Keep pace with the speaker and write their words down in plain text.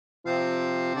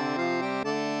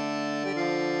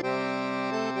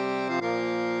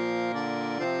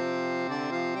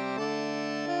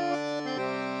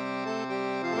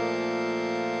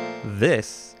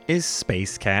This is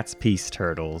Space Cats Peace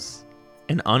Turtles,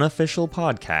 an unofficial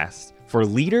podcast for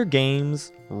Leader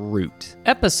Games Root.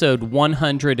 Episode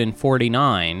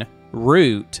 149,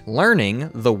 Root. Learning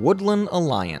the Woodland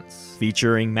Alliance,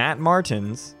 featuring Matt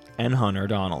Martins and Hunter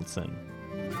Donaldson.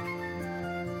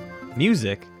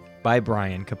 Music by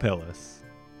Brian Capillas.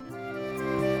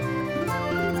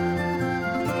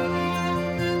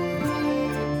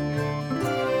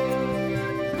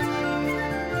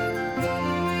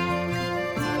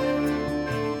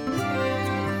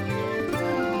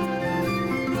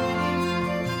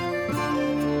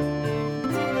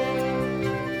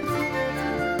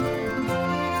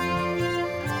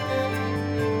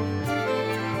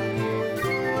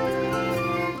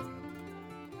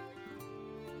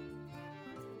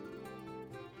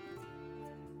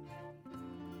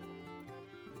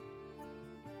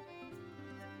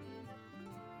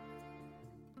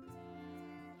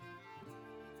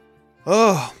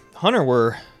 Oh, Hunter,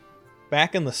 we're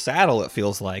back in the saddle, it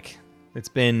feels like.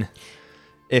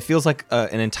 It feels like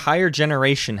an entire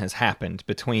generation has happened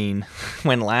between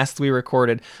when last we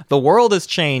recorded. The world has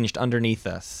changed underneath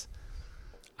us.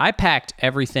 I packed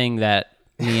everything that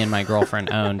me and my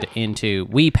girlfriend owned into,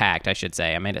 we packed, I should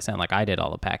say. I made it sound like I did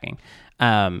all the packing,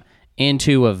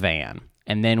 into a van.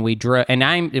 And then we drove, and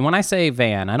when I say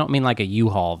van, I don't mean like a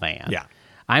U-Haul van. Yeah.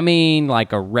 I mean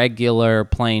like a regular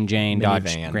plain Jane Dodge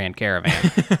Minivan. Grand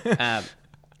Caravan.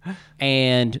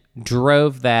 And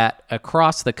drove that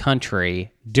across the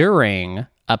country during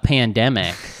a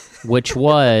pandemic, which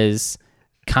was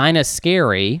kind of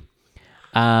scary.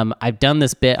 I've done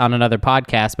this bit on another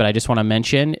podcast, but I just want to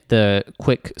mention the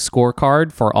quick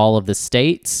scorecard for all of the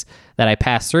states that I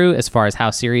passed through as far as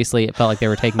how seriously it felt like they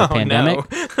were taking the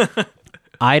pandemic. No.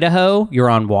 Idaho, you're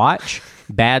on watch.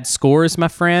 Bad scores, my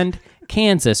friend.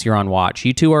 Kansas, you're on watch.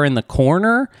 You two are in the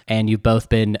corner, and you've both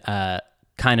been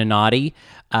kind of naughty.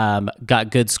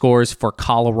 Got good scores for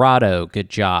Colorado. Good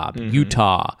job. Mm-hmm.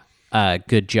 Utah.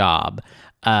 Good job.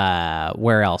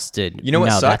 Where else did... You know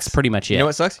what sucks? That's pretty much it. You know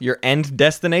what sucks? Your end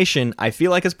destination, I feel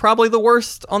like, is probably the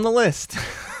worst on the list.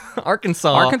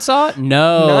 Arkansas. Arkansas?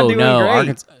 No.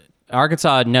 Great.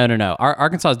 Arkansas, no.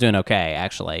 Arkansas is doing okay,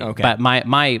 actually. Okay. But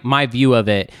my view of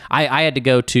it, I had to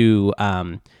go to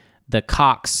the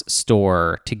Cox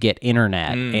store to get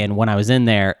internet. And when I was in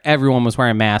there, everyone was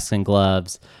wearing masks and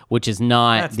gloves, which is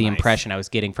not That's the nice. Impression I was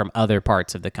getting from other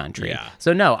parts of the country. Yeah.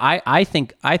 So no, I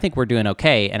think we're doing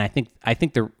okay. And I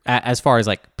think as far as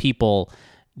like people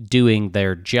doing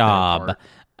their job,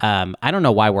 I don't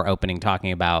know why we're opening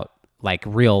talking about like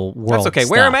real world That's okay.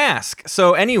 stuff. Wear a mask.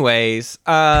 So anyways,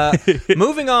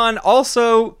 moving on.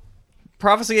 Also,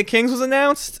 Prophecy of Kings was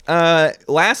announced.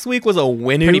 Last week was a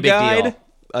Winnu Pretty big guide. deal.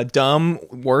 A dumb,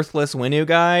 worthless Winnu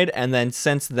guide. And then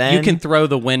since then... You can throw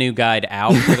the Winnu guide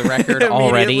out for the record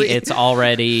already. Immediately. It's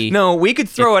already... No, we could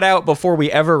throw it out before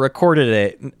we ever recorded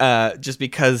it, just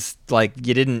because, like,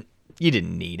 you didn't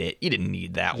need it. You didn't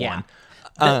need that one.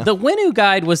 The Winnu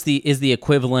guide is the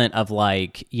equivalent of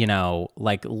like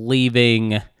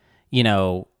leaving,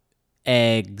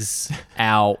 eggs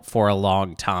out for a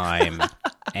long time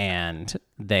and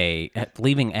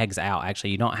leaving eggs out.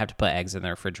 Actually, you don't have to put eggs in the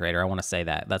refrigerator. I want to say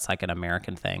that's like an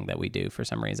American thing that we do for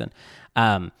some reason.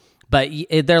 But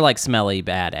they're like smelly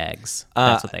bad eggs.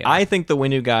 That's what they are. I think the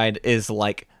Winnu guide is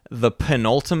like the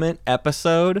penultimate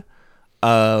episode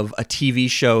of a TV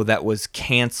show that was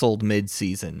canceled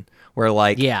mid-season. Where,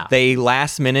 like, they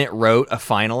last minute wrote a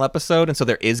final episode, and so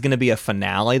there is going to be a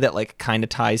finale that, like, kind of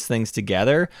ties things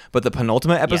together. But the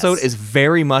penultimate episode is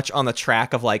very much on the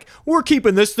track of, like, we're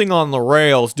keeping this thing on the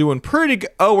rails, doing pretty good.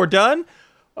 Oh, we're done?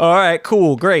 All right,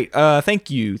 cool, great. Thank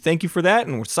you for that,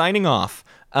 and we're signing off.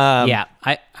 I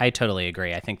totally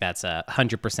agree. I think that's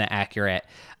 100% accurate.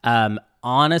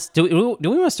 Honest, do we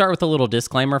want to start with a little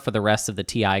disclaimer for the rest of the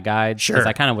TI guides? Sure. Because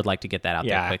I kind of would like to get that out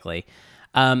there quickly.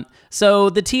 So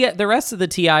the rest of the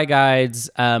TI guides,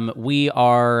 we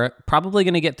are probably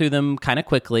going to get through them kind of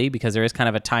quickly because there is kind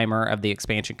of a timer of the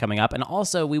expansion coming up. And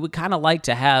also we would kind of like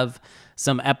to have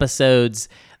some episodes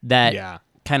that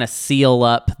kind of seal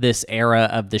up this era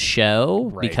of the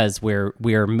show because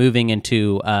we're moving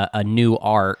into a new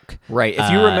arc. Right. If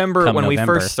you remember when November. we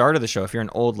first started the show, if you're an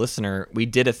old listener, we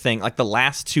did a thing like the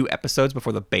last 2 episodes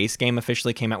before the base game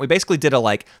officially came out. We basically did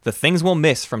the things we'll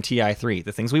miss from TI3,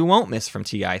 the things we won't miss from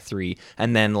TI3,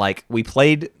 and then like we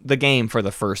played the game for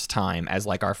the first time as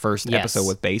like our first episode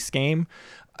with base game.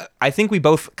 I think we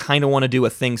both kind of want to do a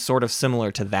thing sort of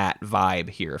similar to that vibe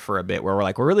here for a bit, where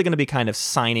we're really going to be kind of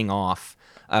signing off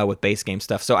with base game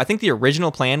stuff. So I think the original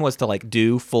plan was to like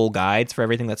do full guides for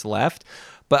everything that's left.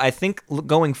 But I think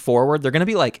going forward, they're going to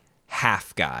be like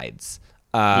half guides.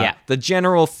 The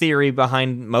general theory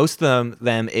behind most of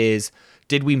them is,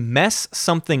 did we mess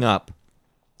something up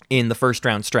in the first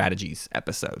round strategies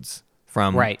episodes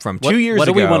from 2 years ago? What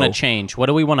do we want to change? What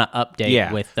do we want to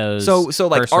update with those? So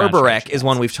like first-round Arborek strategy is guides?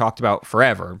 one we've talked about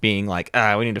forever, being like,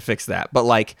 we need to fix that. But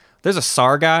like, there's a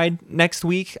SAR guide next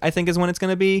week, I think is when it's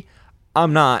going to be.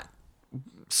 I'm not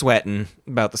sweating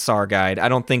about the SAR guide. I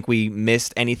don't think we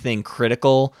missed anything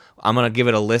critical. I'm going to give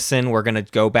it a listen. We're going to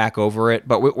go back over it.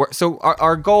 But so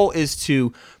our goal is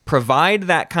to provide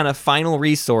that kind of final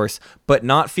resource, but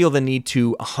not feel the need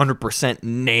to 100%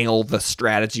 nail the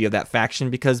strategy of that faction,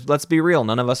 because let's be real,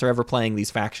 none of us are ever playing these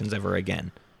factions ever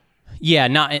again. Yeah,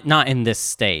 not in this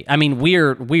state. I mean,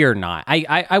 we're not.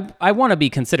 I want to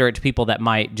be considerate to people that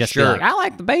might just be like, I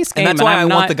like the base game, and that's why I'm I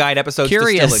want not the guide episodes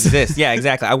curious. to still exist. Yeah,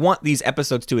 exactly. I want these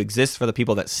episodes to exist for the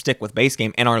people that stick with base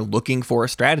game and are looking for a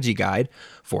strategy guide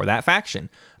for that faction.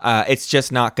 It's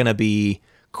just not going to be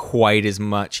quite as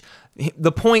much.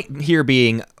 The point here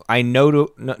being, I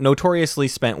notoriously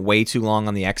spent way too long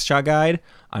on the Xcha guide.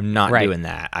 I'm not doing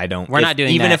that. We're not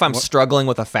doing even that. if I'm struggling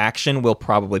with a faction, we'll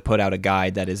probably put out a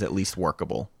guide that is at least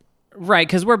workable. Right,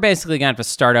 because we're basically going to have to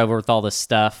start over with all this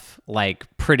stuff like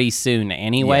pretty soon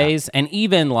anyways. And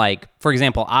even like, for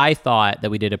example, I thought that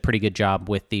we did a pretty good job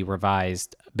with the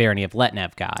revised Barony of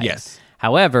Letnev guide. Yes.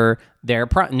 However, their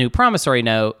new promissory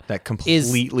note that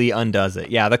completely undoes it.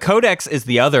 Yeah, the Codex is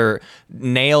the other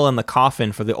nail in the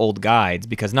coffin for the old guides,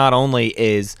 because not only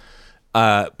is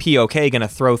POK going to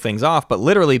throw things off, but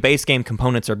literally base game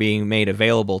components are being made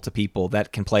available to people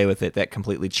that can play with it that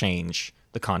completely change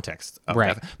the context of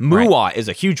that. Muat is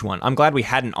a huge one. I'm glad we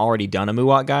hadn't already done a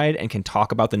Muat guide and can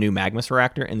talk about the new Magnus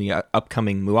reactor in the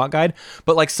upcoming Muat guide.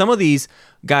 But like, some of these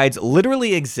guides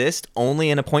literally exist only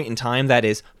in a point in time that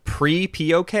is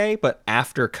pre-POK, but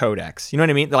after Codex. You know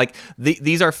what I mean? Like,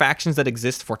 these are factions that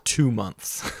exist for 2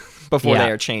 months before they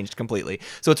are changed completely.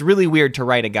 So it's really weird to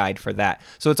write a guide for that.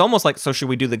 So it's almost like, so should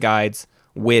we do the guides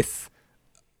with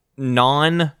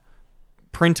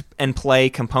non-print and play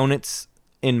components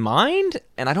in mind?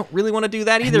 And I don't really want to do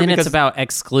that either. And then because it's about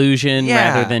exclusion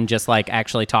rather than just like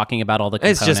actually talking about all the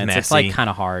components. It's just messy. It's like kind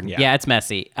of hard. Yeah, it's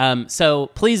messy. So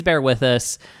please bear with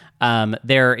us.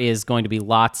 There is going to be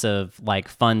lots of like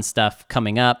fun stuff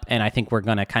coming up, and I think we're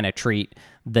going to kind of treat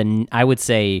I would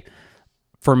say,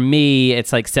 for me,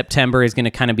 it's like September is going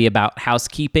to kind of be about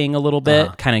housekeeping a little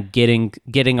bit, kind of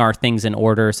getting our things in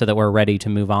order so that we're ready to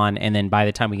move on. And then by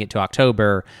the time we get to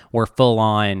October, we're full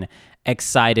on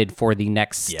excited for the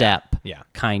next step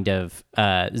kind of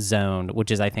zone, which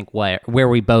is, I think, where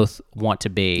we both want to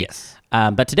be. Yes.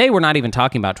 But today we're not even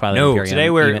talking about Twilight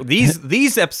Imperium. Today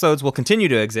these episodes will continue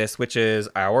to exist, which is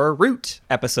our Root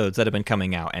episodes that have been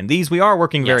coming out, and these we are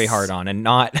working very hard on and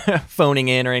not phoning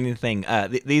in or anything.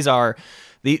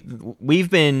 We've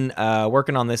been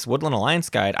working on this Woodland Alliance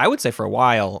guide, I would say, for a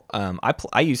while.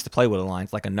 I used to play Woodland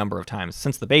Alliance like a number of times.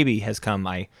 Since the baby has come,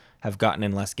 I have gotten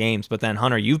in less games. But then,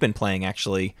 Hunter, you've been playing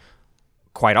actually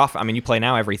quite often. I mean, you play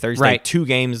now every Thursday, 2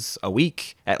 games a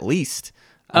week at least.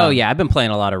 Yeah, I've been playing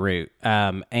a lot of Root.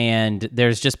 And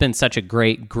there's just been such a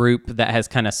great group that has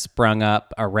kind of sprung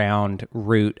up around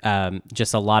Root.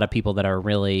 Just a lot of people that are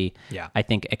really, I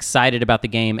think, excited about the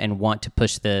game and want to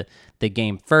push the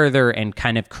game further and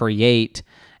kind of create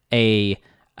a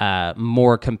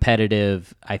more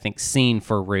competitive, I think, scene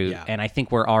for Root. And I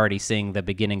think we're already seeing the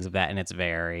beginnings of that, and it's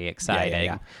very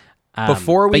exciting.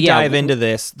 Before we dive into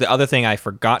this, the other thing I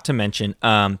forgot to mention,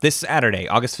 this Saturday,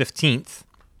 August 15th,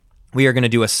 we are going to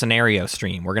do a scenario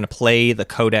stream. We're going to play the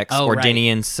Codex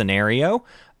Ordinian scenario.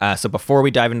 So before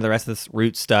we dive into the rest of this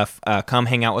Root stuff, come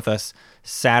hang out with us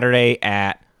Saturday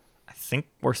at, I think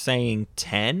we're saying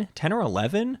 10 or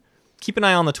 11. Keep an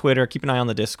eye on the Twitter. Keep an eye on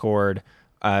the Discord.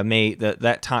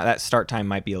 That start time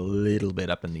might be a little bit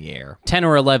up in the air. 10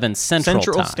 or 11 Central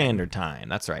time. Standard Time.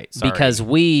 That's right. Sorry. Because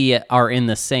we are in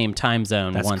the same time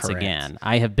zone once correct. again.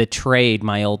 I have betrayed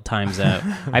my old time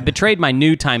zone. I betrayed my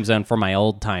new time zone for my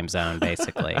old time zone,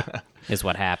 basically, is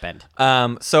what happened.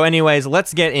 So anyways,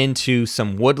 let's get into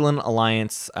some Woodland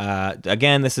Alliance.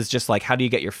 Again, this is just like, how do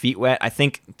you get your feet wet? I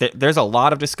think there's a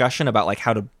lot of discussion about like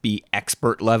how to be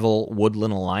expert level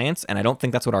Woodland Alliance, and I don't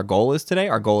think that's what our goal is today.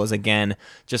 Our goal is, again,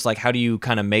 just like, how do you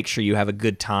kind of make sure you have a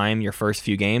good time your first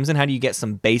few games, and how do you get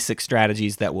some basic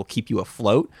strategies that will keep you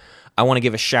afloat. I want to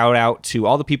give a shout out to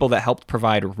all the people that helped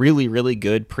provide really, really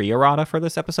good pre-errata for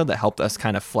this episode that helped us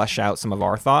kind of flesh out some of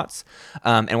our thoughts.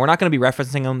 And we're not going to be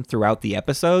referencing them throughout the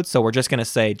episode, so we're just going to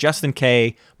say Justin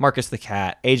K, Marcus the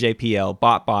Cat, AJPL,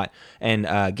 BotBot,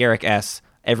 and Garrick S.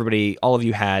 Everybody, all of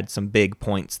you had some big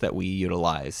points that we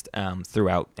utilized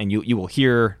throughout, and you will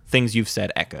hear things you've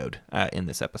said echoed in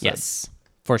this episode. Yes,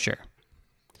 for sure.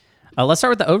 Let's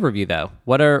start with the overview, though.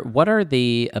 What are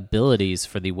the abilities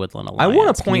for the Woodland I Alliance?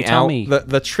 want to Can you point tell out me?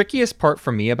 the trickiest part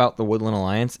for me about the Woodland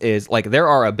Alliance is like there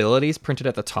are abilities printed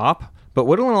at the top, but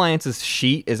Woodland Alliance's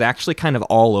sheet is actually kind of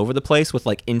all over the place with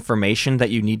like information that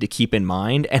you need to keep in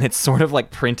mind, and it's sort of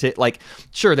like printed like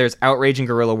sure there's outrage and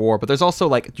guerrilla war, but there's also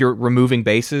like your removing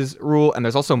bases rule, and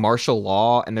there's also martial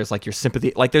law, and there's like your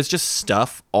sympathy, like there's just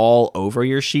stuff all over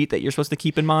your sheet that you're supposed to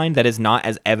keep in mind that is not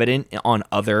as evident on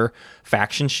other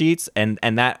faction sheets, and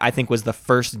that I think was the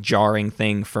first jarring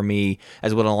thing for me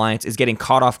as Woodland Alliance is getting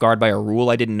caught off guard by a rule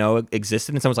I didn't know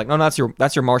existed, and someone's like, no, that's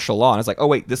your martial law, and it's like, oh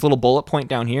wait, this little bullet point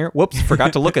down here, whoops,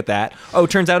 forgot to look at that. Oh,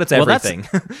 turns out it's everything.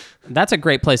 That's a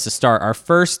great place to start. Our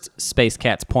first Space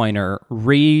Cats pointer,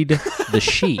 read the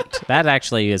sheet. That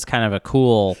actually is kind of a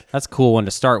cool one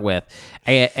to start with.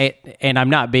 And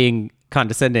I'm not being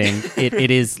condescending.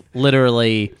 It is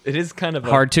literally it is kind of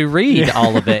hard to read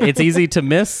all of it. It's easy to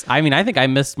miss. I mean, I think I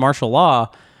missed martial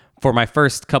law for my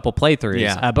first couple playthroughs.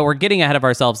 Yeah. But we're getting ahead of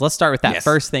ourselves. Let's start with that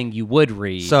first thing you would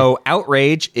read. So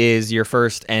outrage is your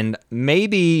first and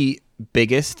maybe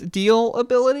biggest deal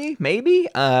ability, maybe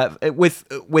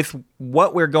with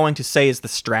what we're going to say is the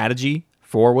strategy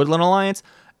for Woodland Alliance.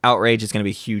 Outrage is going to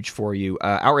be huge for you.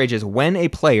 Outrage is when a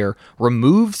player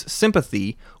removes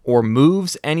sympathy or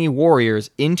moves any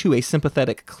warriors into a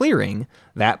sympathetic clearing,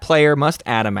 that player must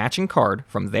add a matching card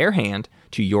from their hand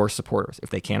to your supporters.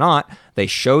 If they cannot, they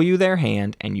show you their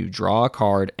hand and you draw a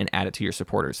card and add it to your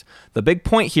supporters. The big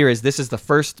point here is this is the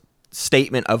first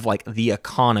statement of like the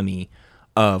economy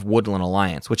of Woodland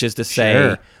Alliance, which is to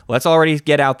say, let's already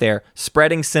get out there.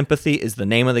 Spreading sympathy is the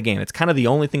name of the game. It's kind of the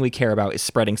only thing we care about is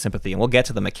spreading sympathy, and we'll get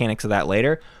to the mechanics of that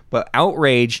later. But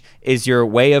outrage is your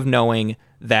way of knowing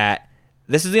that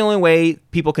this is the only way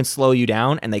people can slow you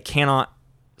down, and they cannot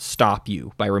stop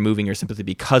you by removing your sympathy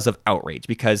because of outrage,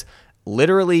 because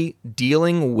literally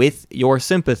dealing with your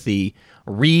sympathy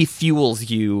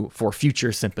refuels you for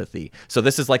future sympathy. So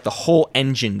this is like the whole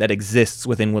engine that exists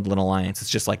within Woodland Alliance. It's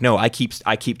just like, no, I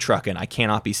keep trucking. I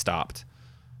cannot be stopped.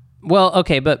 Well,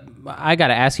 okay, but I got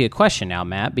to ask you a question now,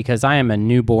 Matt, because I am a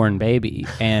newborn baby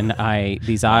and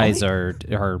these eyes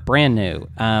are brand new.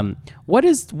 What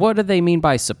do they mean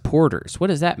by supporters? What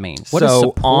does that mean? What is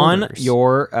supporters? On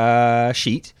your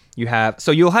sheet,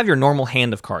 you'll have your normal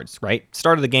hand of cards, right?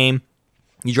 Start of the game,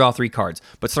 you draw 3 cards.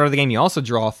 But start of the game, you also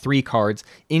draw 3 cards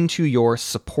into your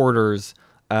supporters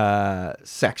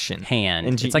section.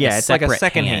 Hand. It's like a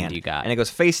second hand you got. And it goes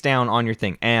face down on your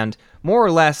thing. And more or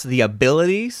less, the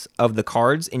abilities of the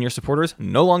cards in your supporters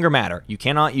no longer matter. You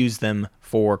cannot use them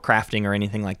for crafting or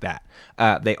anything like that.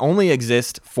 They only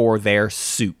exist for their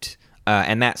suit.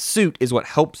 And that suit is what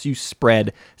helps you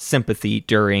spread sympathy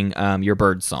during your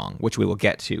bird song, which we will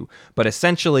get to. But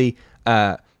essentially,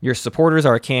 your supporters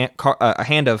are a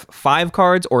hand of 5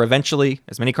 cards, or eventually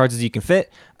as many cards as you can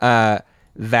fit,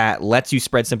 that lets you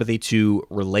spread sympathy to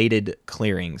related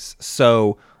clearings.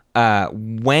 So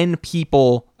when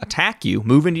people attack you,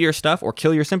 move into your stuff, or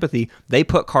kill your sympathy, they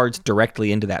put cards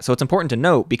directly into that. So it's important to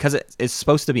note, because it is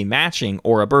supposed to be matching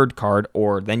or a bird card,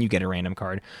 or then you get a random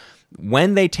card.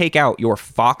 When they take out your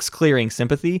fox clearing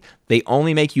sympathy, they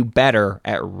only make you better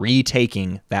at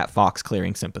retaking that fox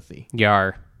clearing sympathy.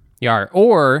 Yar.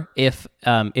 Or if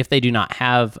they do not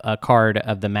have a card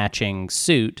of the matching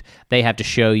suit, they have to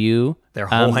show you their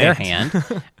whole hand,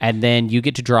 and then you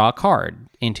get to draw a card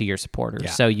into your supporters. Yeah.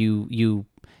 So you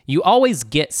always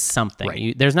get something.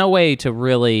 Right. There's no way to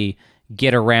really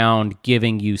get around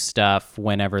giving you stuff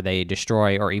whenever they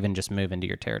destroy or even just move into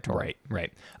your territory.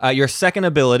 Right. Your second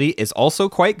ability is also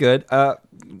quite good.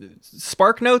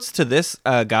 Spark notes to this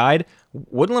guide.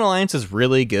 Woodland Alliance is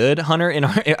really good, Hunter.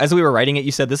 As we were writing it,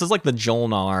 you said this is like the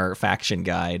Jolnar faction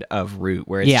guide of Root,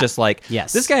 where it's just like,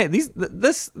 this guy,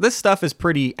 this stuff is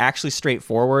pretty actually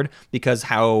straightforward because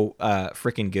how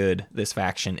freaking good this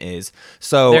faction is.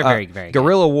 So they're very, very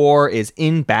Guerrilla War is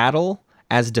in battle.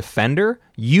 As defender,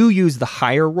 you use the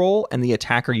higher roll and the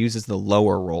attacker uses the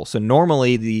lower roll. So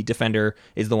normally the defender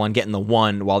is the one getting the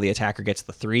 1 while the attacker gets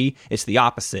the 3. It's the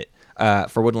opposite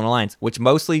for Woodland Alliance, which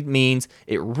mostly means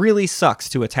it really sucks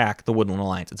to attack the Woodland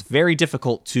Alliance. It's very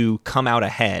difficult to come out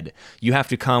ahead. You have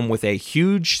to come with a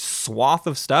huge swath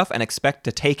of stuff and expect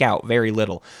to take out very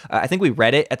little. I think we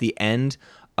read it at the end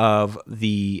of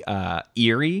the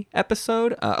Eerie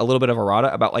episode, a little bit of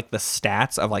errata about like the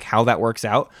stats of like how that works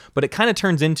out, but it kind of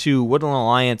turns into Woodland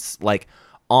Alliance like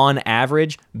on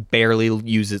average barely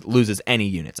loses any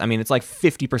units. I mean, it's like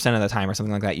 50% of the time or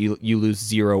something like that you lose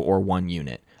 0 or 1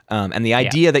 unit. And the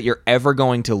idea that you're ever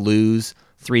going to lose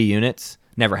 3 units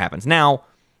never happens. Now,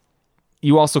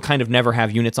 you also kind of never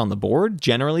have units on the board,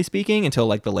 generally speaking, until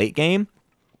like the late game.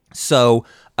 So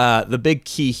the big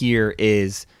key here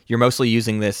is you're mostly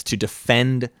using this to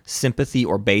defend sympathy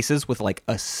or bases with like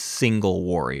a single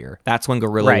warrior. That's when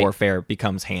guerrilla warfare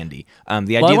becomes handy.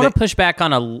 The idea I want to push back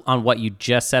on what you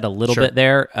just said a little bit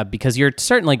there, because you're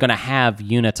certainly going to have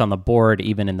units on the board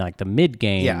even in like the mid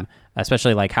game,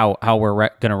 especially like how we're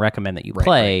going to recommend that you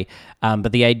play.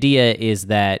 But the idea is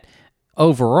that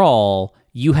overall,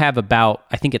 you have about,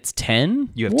 I think it's 10.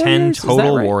 You have warriors? 10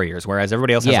 total warriors, whereas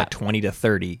everybody else has like 20 to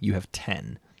 30. You have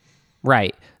 10.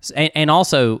 Right. And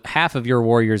also, half of your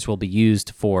warriors will be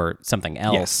used for something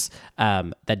else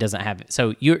that doesn't have it.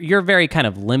 So you're very kind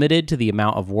of limited to the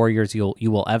amount of warriors you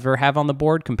will ever have on the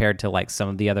board compared to like some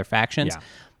of the other factions. Yeah.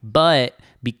 But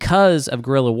because of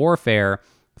guerrilla warfare,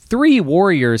 3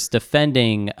 warriors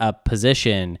defending a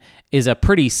position is a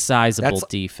pretty sizable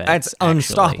defense. That's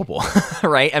unstoppable,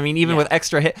 right? I mean, even with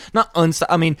extra hit, not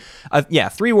unstoppable. I mean,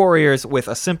 3 warriors with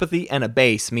a sympathy and a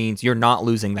base means you're not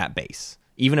losing that base.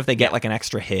 Even if they get like an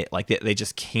extra hit, like they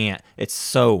just can't. It's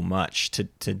so much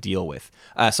to deal with.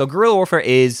 So guerrilla warfare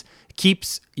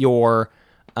keeps your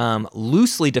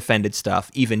loosely defended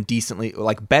stuff even decently,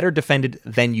 like better defended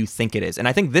than you think it is. And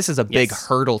I think this is a big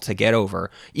hurdle to get over,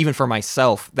 even for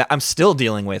myself, that I'm still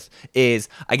dealing with, is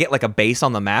I get like a base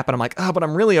on the map and I'm like, oh, but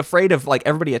I'm really afraid of like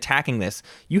everybody attacking this.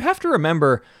 You have to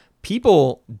remember,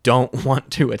 people don't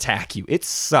want to attack you. It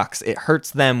sucks. It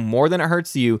hurts them more than it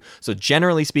hurts you. So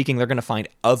generally speaking, they're going to find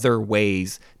other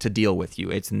ways to deal with you.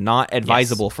 It's not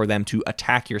advisable for them to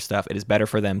attack your stuff. It is better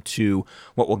for them to,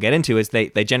 what we'll get into is they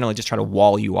generally just try to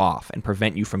wall you off and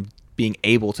prevent you from being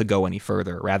able to go any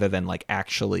further rather than like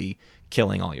actually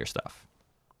killing all your stuff.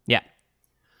 Yeah.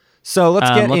 So let's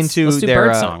get into their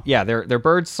bird song. Their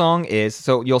bird song is,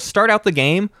 so you'll start out the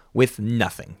game with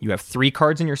nothing. You have 3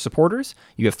 cards in your supporters,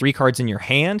 you have 3 cards in your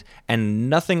hand, and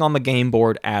nothing on the game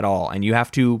board at all. And you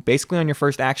have to basically on your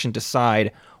first action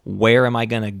decide, where am I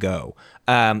going to go?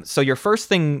 So your first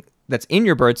thing that's in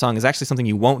your bird song is actually something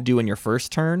you won't do in your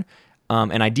first turn,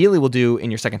 and ideally will do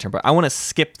in your second turn. But I want to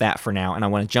skip that for now, and I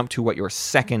want to jump to what your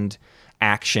second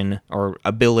action or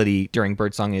ability during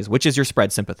birdsong is, which is your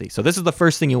spread sympathy. So this is the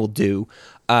first thing you will do,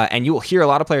 and you will hear a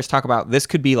lot of players talk about this.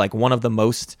 Could be like one of the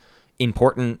most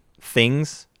important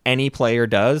things any player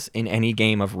does in any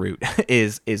game of Root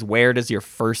is where does your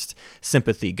first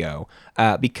sympathy go,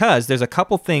 because there's a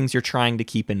couple things you're trying to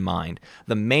keep in mind.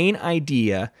 The main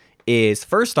idea is,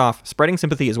 first off, spreading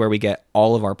sympathy is where we get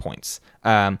all of our points.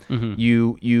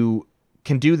 You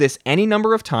can do this any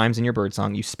number of times in your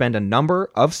birdsong. You spend a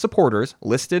number of supporters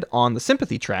listed on the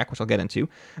sympathy track, which I'll get into,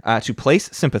 to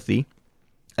place sympathy.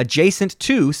 Adjacent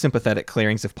to sympathetic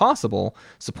clearings, if possible,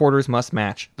 supporters must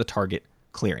match the target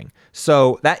clearing.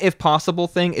 So that if possible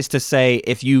thing is to say,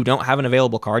 if you don't have an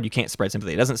available card, you can't spread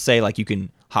sympathy. It doesn't say like you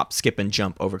can hop, skip, and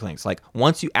jump over clearings. Like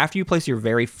after you place your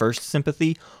very first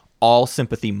sympathy, all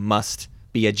sympathy must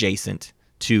be adjacent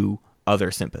to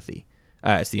other sympathy.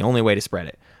 It's the only way to spread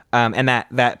it. And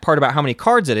that part about how many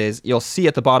cards it is, you'll see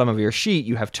at the bottom of your sheet,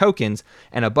 you have tokens,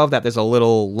 and above that there's a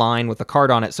little line with a card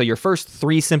on it. So your first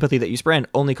 3 sympathy that you spread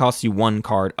only costs you 1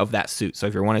 card of that suit. So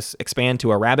if you want to expand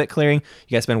to a rabbit clearing,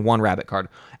 you gotta spend 1 rabbit card.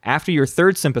 After your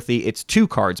third sympathy, it's 2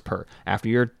 cards per. After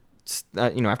your,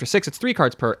 after 6, it's 3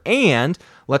 cards per. And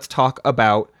let's talk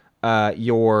about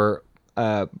your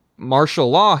martial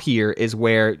law here is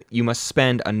where you must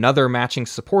spend another matching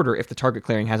supporter if the target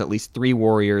clearing has at least 3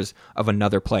 warriors of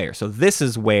another player. So this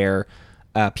is where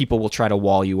people will try to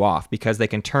wall you off, because they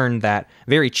can turn that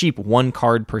very cheap 1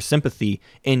 card per sympathy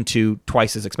into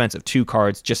twice as expensive. 2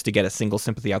 cards just to get a single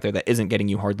sympathy out there that isn't getting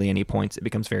you hardly any points. It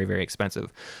becomes very, very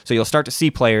expensive. So you'll start to see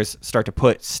players start to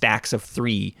put stacks of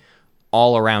 3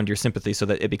 all around your sympathy so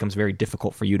that it becomes very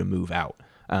difficult for you to move out.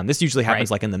 This usually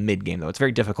happens like in the mid game, though. It's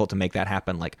very difficult to make that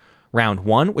happen like round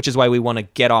 1, which is why we want to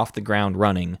get off the ground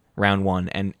running round 1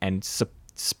 and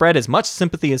spread as much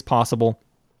sympathy as possible,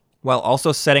 while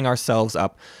also setting ourselves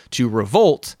up to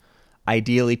revolt,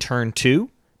 ideally turn 2,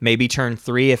 maybe turn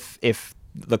 3 if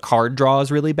the card draw is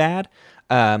really bad.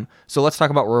 So let's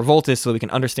talk about what revolt is so we can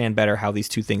understand better how these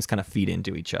two things kind of feed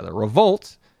into each other.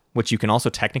 Revolt, which you can also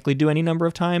technically do any number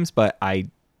of times, but I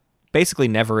basically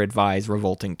never advise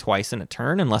revolting twice in a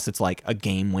turn unless it's like a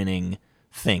game-winning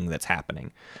thing that's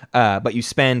happening. But you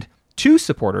spend 2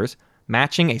 supporters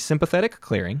matching a sympathetic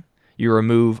clearing. You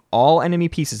remove all enemy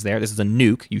pieces there. This is a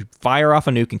nuke. You fire off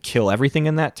a nuke and kill everything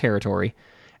in that territory.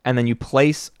 And then you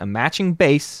place a matching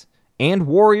base and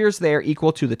warriors there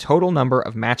equal to the total number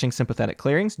of matching sympathetic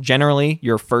clearings. Generally,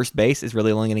 your first base is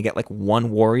really only going to get like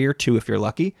 1 warrior, 2 if you're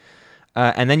lucky.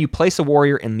 And then you place a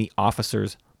warrior in the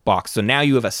officer's box. So now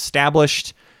you have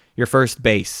established your first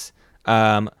base.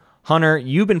 Hunter,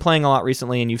 you've been playing a lot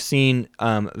recently, and you've seen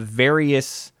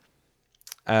various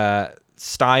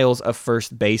styles of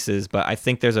first bases, but I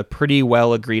think there's a pretty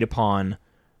well agreed upon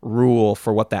rule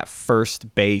for what that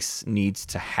first base needs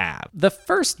to have. The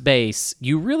first base,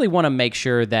 you really want to make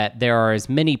sure that there are as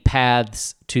many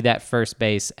paths to that first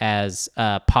base as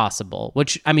possible,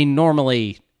 which, I mean,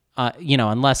 normally,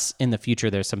 unless in the future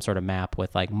there's some sort of map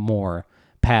with like more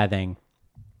pathing,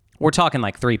 we're talking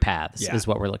like 3 paths is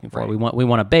what we're looking for. Right. We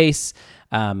want a base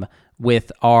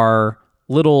with our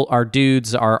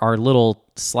dudes, our little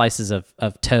slices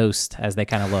of toast, as they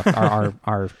kind of look,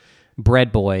 our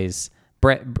bread boys,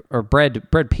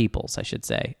 bread peoples, I should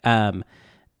say.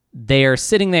 They're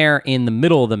sitting there in the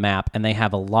middle of the map, and they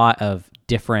have a lot of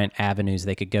different avenues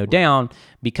they could go down,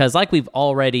 because like we've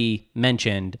already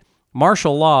mentioned,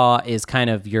 martial law is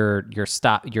kind of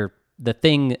the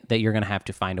thing that you're going to have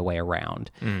to find a way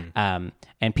around.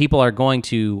 And people are going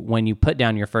to, when you put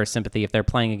down your first sympathy, if they're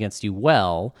playing against you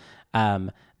well,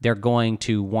 they're going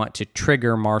to want to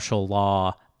trigger martial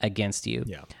law against you.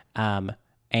 Yeah.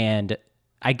 And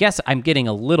I guess I'm getting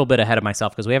a little bit ahead of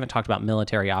myself because we haven't talked about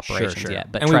military operations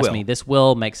yet. But trust me, this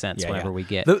will make sense whenever we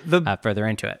get further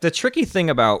into it. The tricky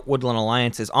thing about Woodland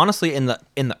Alliance is, honestly, in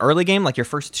the early game, like your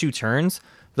first 2 turns,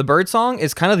 the birdsong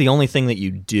is kind of the only thing that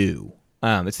you do.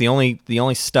 It's the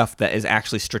only stuff that is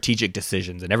actually strategic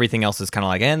decisions, and everything else is kind of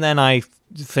like, and then I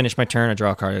finish my turn, I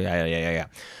draw a card, yeah.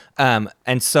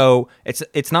 And so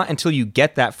it's not until you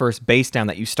get that first base down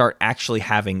that you start actually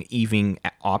having even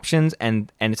options,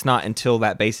 and it's not until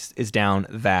that base is down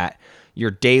that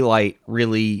your daylight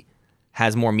really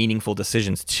has more meaningful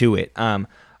decisions to it.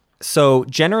 So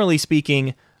generally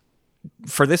speaking,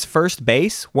 for this first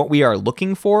base, what we are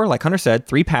looking for, like Hunter said,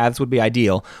 3 paths would be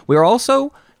ideal. We are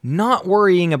also not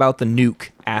worrying about the nuke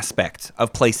aspect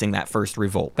of placing that first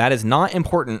revolt. That is not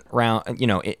important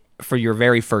for your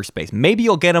very first base. Maybe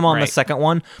you'll get them on the second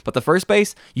one, but the first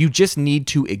base, you just need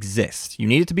to exist. You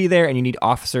need it to be there, and you need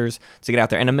officers to get out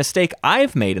there. And a mistake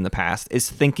I've made in the past is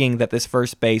thinking that this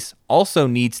first base also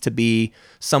needs to be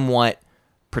somewhat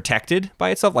protected by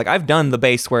itself. Like, I've done the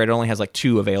base where it only has like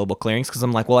 2 available clearings because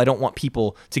I'm like, well, I don't want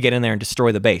people to get in there and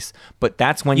destroy the base. But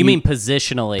that's when you mean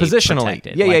positionally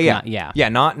protected. Yeah,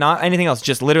 not anything else.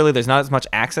 Just literally there's not as much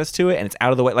access to it, and it's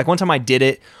out of the way. Like, one time I did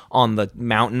it on the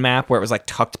mountain map where it was like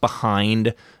tucked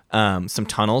behind some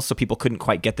tunnels, so people couldn't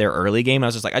quite get there early game. I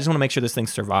was just like, I just want to make sure this thing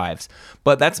survives.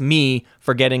 But that's me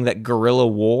forgetting that guerrilla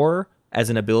war as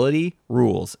an ability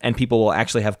rules, and people will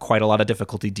actually have quite a lot of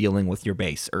difficulty dealing with your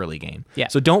base early game. Yeah.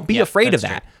 So don't be afraid of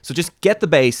that. True. So just get the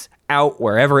base out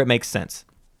wherever it makes sense.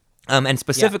 And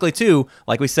specifically too,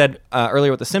 like we said earlier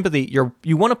with the sympathy,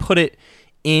 you want to put it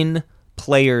in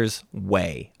players'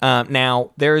 way.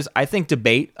 Now there's, I think,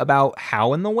 debate about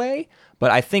how in the way, but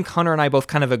I think Hunter and I both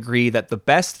kind of agree that the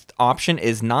best option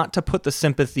is not to put the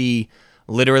sympathy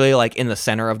literally like in the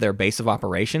center of their base of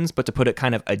operations, but to put it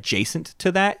kind of adjacent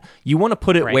to that. You want to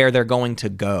put it where they're going to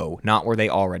go, not where they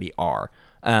already are.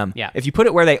 If you put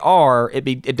it where they are,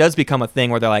 it does become a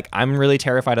thing where they're like, I'm really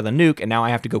terrified of the nuke, and now I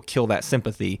have to go kill that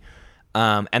sympathy,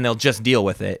 and they'll just deal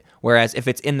with it. Whereas if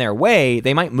it's in their way,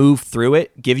 they might move through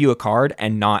it, give you a card,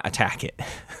 and not attack it.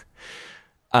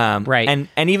 And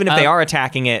even if they are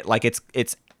attacking it, like it's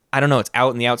I don't know, it's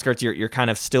out in the outskirts, you're kind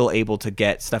of still able to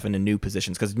get stuff into new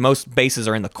positions, because most bases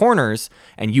are in the corners,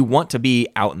 and you want to be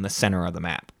out in the center of the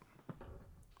map.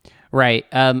 Right.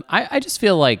 I just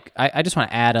feel like I just want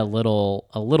to add a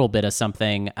little bit of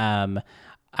something.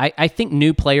 I think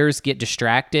new players get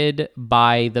distracted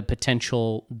by the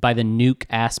nuke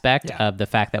aspect of the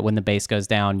fact that when the base goes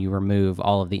down, you remove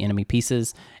all of the enemy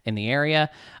pieces in the area.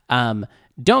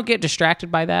 Don't get distracted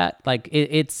by that. Like,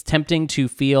 it's tempting to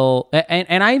feel,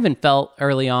 and I even felt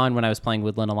early on when I was playing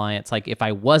Woodland Alliance, like if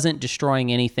I wasn't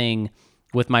destroying anything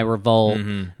with my revolt,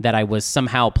 that I was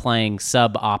somehow playing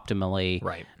suboptimally.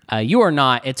 Right. You are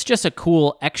not. It's just a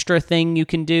cool extra thing you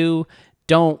can do.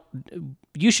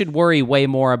 You should worry way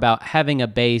more about having a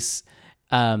base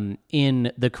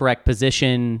in the correct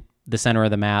position, the center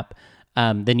of the map,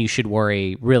 than you should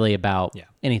worry really about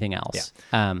anything else.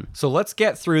 Yeah. So let's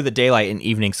get through the daylight and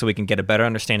evening so we can get a better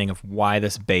understanding of why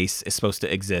this base is supposed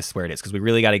to exist where it is, because we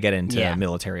really got to get into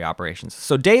military operations.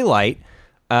 So daylight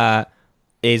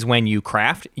is when you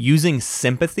craft using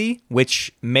sympathy,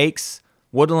 which makes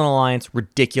Woodland Alliance,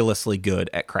 ridiculously good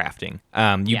at crafting.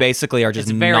 You basically are just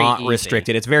It's very not easy.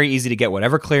 restricted. It's very easy to get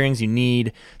whatever clearings you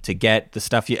need to get the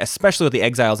stuff you, especially with the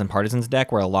Exiles and Partisans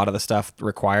deck, where a lot of the stuff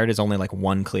required is only like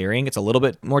one clearing. It's a little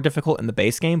bit more difficult in the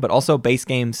base game, but also base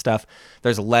game stuff,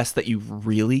 there's less that you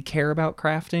really care about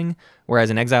crafting. Whereas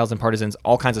in Exiles and Partisans,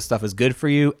 all kinds of stuff is good for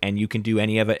you, and you can do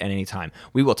any of it at any time.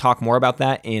 We will talk more about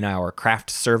that in our craft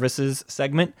services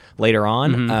segment later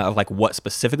on, of like what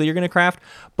specifically you're going to craft.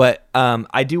 But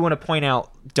I do want to point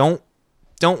out, don't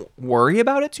worry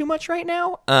about it too much right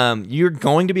now. You're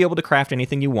going to be able to craft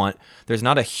anything you want. There's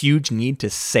not a huge need to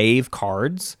save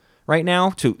cards right now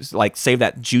to like save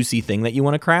that juicy thing that you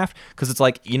want to craft, because it's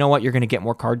like, you know what, you're going to get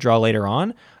more card draw later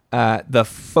on. The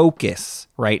focus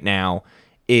right now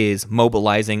is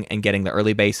mobilizing and getting the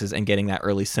early bases and getting that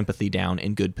early sympathy down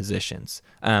in good positions.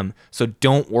 So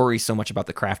don't worry so much about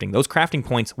the crafting. Those crafting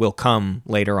points will come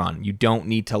later on. You don't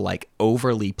need to like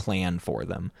overly plan for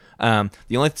them.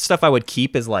 The only stuff I would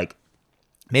keep is like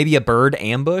maybe a bird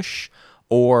ambush,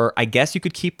 or I guess you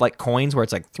could keep like coins where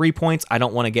it's like 3 points. I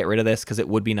don't want to get rid of this because it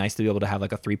would be nice to be able to have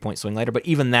like a 3-point swing later. But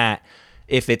even that,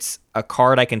 if it's a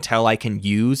card I can tell I can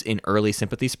use in early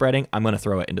sympathy spreading, I'm going to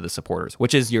throw it into the supporters,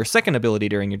 which is your second ability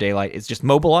during your daylight, is just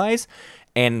mobilize.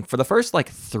 And for the first like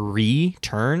 3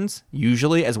 turns,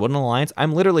 usually as Woodland Alliance,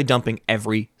 I'm literally dumping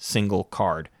every single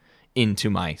card into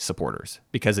my supporters,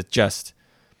 because it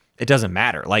doesn't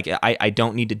matter. Like I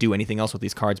don't need to do anything else with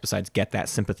these cards besides get that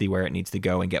sympathy where it needs to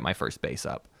go and get my first base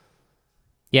up.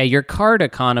 Yeah, your card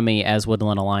economy as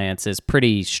Woodland Alliance is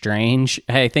pretty strange,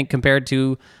 I think, compared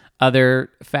to other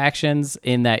factions,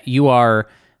 in that you are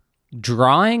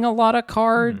drawing a lot of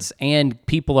cards and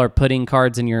people are putting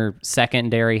cards in your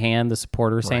secondary hand, the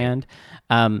supporter's hand.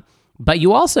 But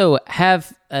you also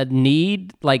have a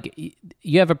need, like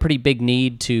you have a pretty big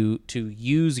need to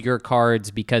use your cards,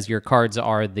 because your cards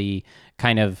are the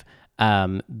kind of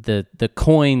the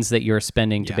coins that you're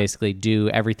spending to basically do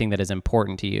everything that is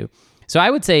important to you. So I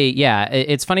would say, yeah,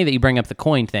 it's funny that you bring up the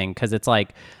coin thing, because it's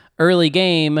like early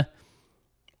game,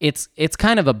 it's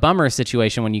kind of a bummer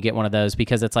situation when you get one of those,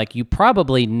 because it's like you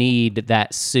probably need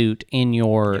that suit in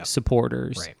your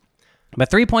supporters. Right. But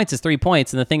 3 points is 3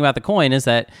 points, and the thing about the coin is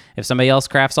that if somebody else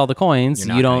crafts all the coins,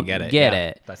 you don't get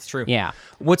it. That's true. Yeah.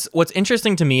 What's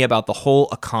interesting to me about the whole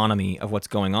economy of what's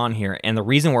going on here, and the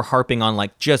reason we're harping on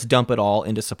like just dump it all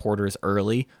into supporters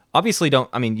early, obviously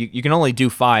you can only do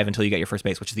 5 until you get your first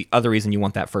base, which is the other reason you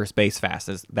want that first base fast,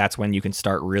 is that's when you can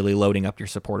start really loading up your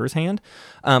supporter's hand.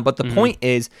 But the point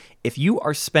is, if you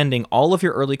are spending all of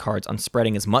your early cards on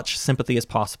spreading as much sympathy as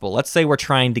possible, let's say we're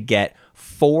trying to get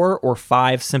 4 or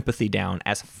 5 sympathy down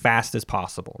as fast as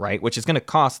possible, right? Which is going to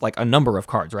cost like a number of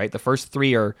cards, right? The first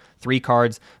 3 are 3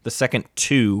 cards. The second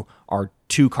 2 are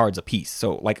 2 cards apiece.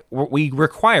 So like we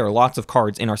require lots of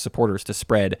cards in our supporters to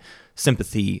spread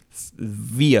sympathy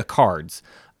via cards.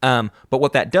 But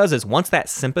what that does is, once that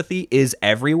sympathy is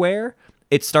everywhere,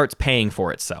 it starts paying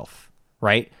for itself,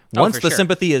 right? Once the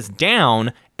sympathy is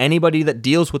down, anybody that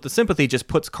deals with the sympathy just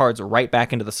puts cards right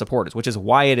back into the supporters, which is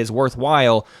why it is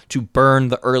worthwhile to burn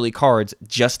the early cards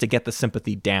just to get the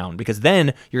sympathy down, because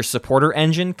then your supporter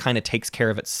engine kind of takes care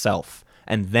of itself.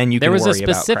 And then you can worry about crafting. There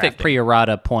was a specific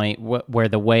pre-errata point where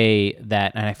the way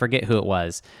that, and I forget who it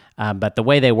was, but the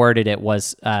way they worded it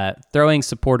was throwing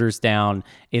supporters down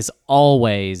is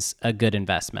always a good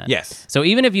investment. Yes. So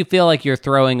even if you feel like you're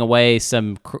throwing away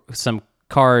some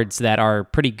cards that are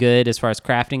pretty good as far as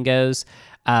crafting goes,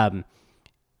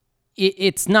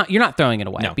 it's not, you're not throwing it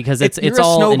away, because it's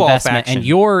all investment. Faction. And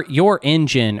your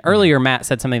engine. Earlier, Matt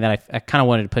said something that I kind of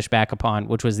wanted to push back upon,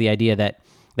 which was the idea that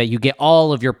you get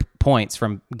all of your points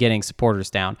from getting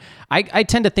supporters down. I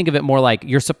tend to think of it more like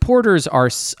your supporters are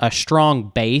a strong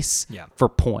base for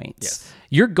points. Yes.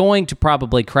 You're going to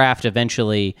probably craft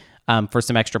eventually for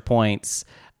some extra points,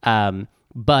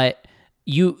 but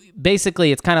you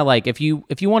basically, it's kind of like if you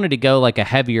wanted to go like a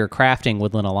heavier crafting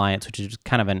Woodland Alliance, which is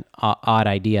kind of an odd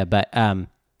idea, but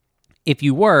if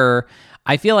you were,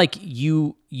 I feel like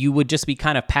you would just be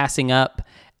kind of passing up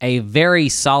a very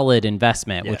solid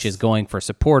investment, which is going for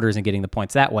supporters and getting the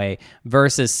points that way,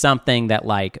 versus something that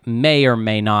like may or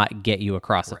may not get you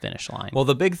across the finish line. Well,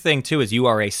 the big thing too is you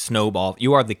are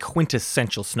the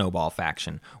quintessential snowball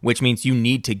faction, which means you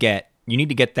need to get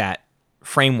that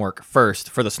framework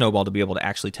first for the snowball to be able to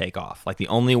actually take off. Like the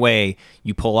only way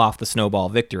you pull off the snowball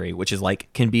victory, which is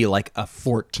like can be like a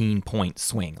 14-point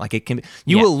swing. Like it can,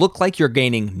 you will look like you're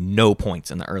gaining no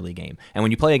points in the early game. And when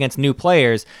you play against new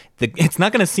players, it's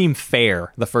not going to seem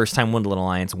fair the first time Woodland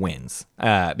Alliance wins,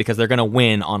 because they're going to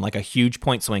win on like a huge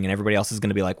point swing, and everybody else is going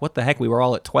to be like, "What the heck? We were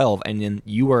all at 12, and then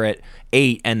you were at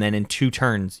 8, and then in 2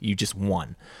 turns you just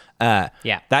won."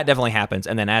 Yeah. That definitely happens.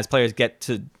 And then as players get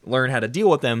to learn how to deal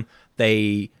with them,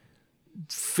 they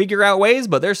figure out ways,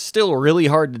 but they're still really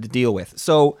hard to deal with.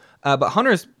 So, but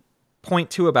Hunter's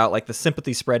point too about like the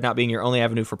sympathy spread not being your only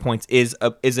avenue for points is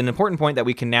an important point that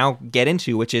we can now get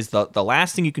into, which is the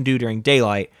last thing you can do during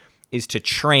daylight is to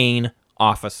train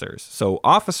officers. So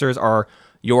officers are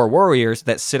your warriors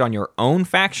that sit on your own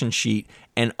faction sheet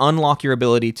and unlock your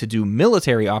ability to do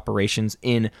military operations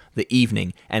in the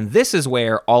evening. And this is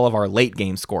where all of our late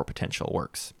game score potential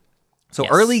works. So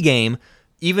Yes. early game,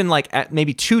 even like at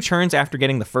maybe 2 turns after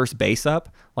getting the first base up,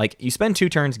 like you spend 2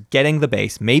 turns getting the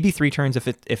base, maybe 3 turns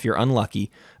if you're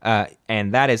unlucky,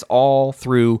 and that is all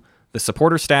through the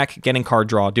supporter stack, getting card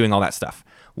draw, doing all that stuff.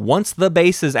 Once the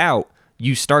base is out,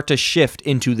 you start to shift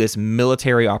into this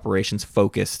military operations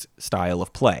focused style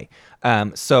of play.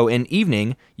 So in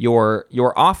evening, your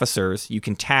officers, you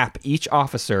can tap each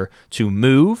officer to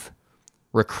move,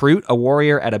 recruit a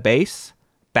warrior at a base,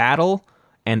 battle,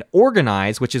 and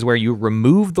organize, which is where you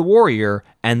remove the warrior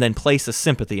and then place a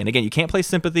sympathy. And again, you can't place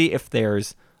sympathy if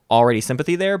there's already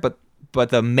sympathy there, but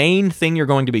the main thing you're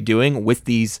going to be doing with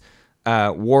these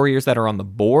warriors that are on the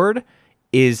board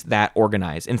is that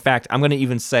organize. In fact, I'm going to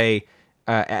even say,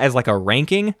 as like a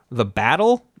ranking, the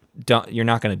battle, you're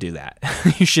not going to do that.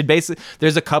 You should basically,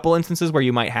 there's a couple instances where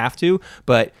you might have to,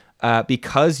 but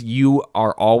because you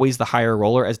are always the higher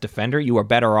roller as defender, you are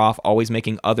better off always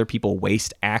making other people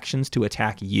waste actions to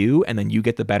attack you, and then you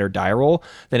get the better die roll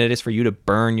than it is for you to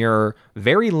burn your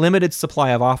very limited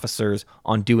supply of officers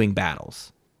on doing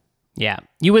battles. Yeah,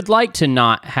 you would like to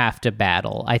not have to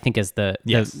battle, I think is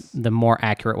Yes. the more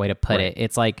accurate way to put it.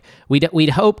 It's like we'd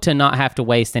hope to not have to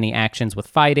waste any actions with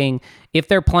fighting. If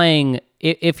they're playing,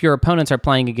 if your opponents are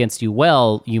playing against you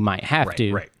well, you might have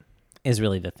to. Right. Is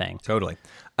really the thing. Totally.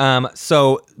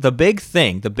 So the big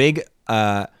thing, the big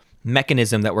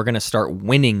mechanism that we're going to start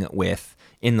winning with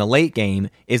in the late game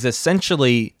is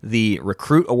essentially the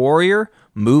recruit a warrior,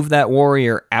 move that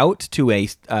warrior out to a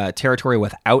territory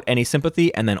without any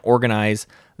sympathy, and then organize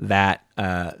that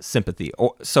sympathy.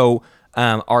 So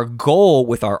our goal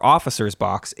with our officers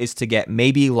box is to get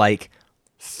maybe like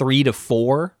 3 to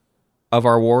 4 of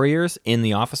our warriors in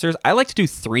the officers. I like to do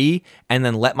 3 and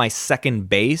then let my second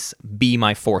base be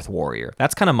my 4th warrior.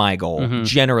 That's kind of my goal,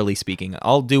 generally speaking.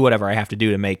 I'll do whatever I have to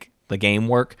do to make the game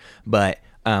work, but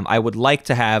I would like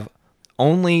to have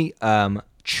only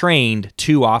trained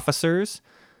 2 officers,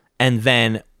 and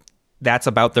then that's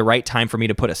about the right time for me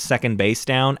to put a second base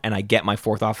down, and I get my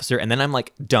 4th officer, and then I'm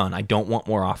like done. I don't want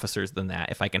more officers than that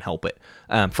if I can help it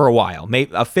for a while.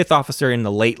 Maybe a 5th officer in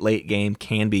the late game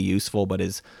can be useful, but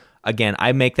again,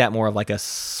 I make that more of like a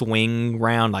swing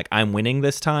round, like I'm winning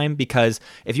this time, because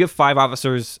if you have 5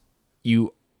 officers,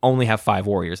 you only have 5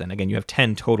 warriors, and again, you have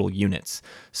 10 total units.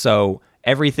 So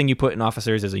everything you put in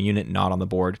officers is a unit not on the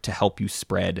board to help you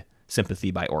spread sympathy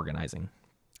by organizing.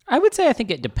 I would say I think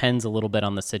it depends a little bit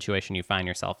on the situation you find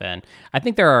yourself in. I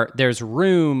think there's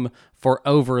room for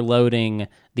overloading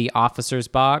the officers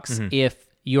box if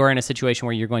you're in a situation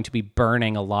where you're going to be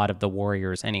burning a lot of the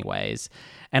warriors anyways.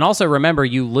 And also remember,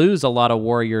 you lose a lot of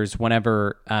warriors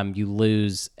whenever you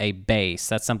lose a base.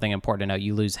 That's something important to know.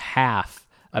 You lose half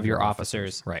of your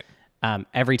officers Right.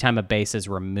 Every time a base is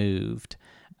removed.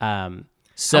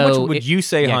 So How much would you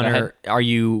say, yeah, go Hunter, ahead. are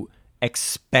you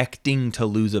expecting to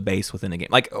lose a base within a game?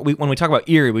 Like when we talk about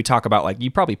Eerie, we talk about like you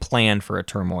probably plan for a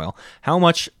turmoil. How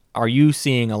much are you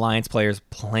seeing Alliance players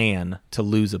plan to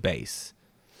lose a base?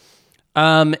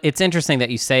 It's interesting that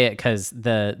you say it because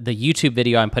the YouTube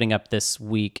video I'm putting up this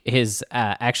week is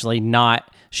actually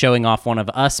not showing off one of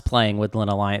us playing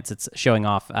Woodland Alliance. It's showing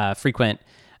off frequent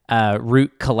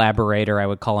root collaborator, I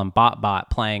would call him BotBot,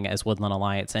 playing as Woodland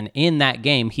Alliance. And in that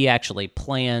game, he actually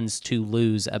plans to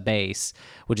lose a base,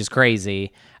 which is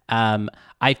crazy.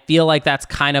 I feel like that's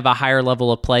kind of a higher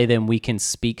level of play than we can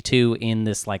speak to in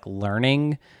this like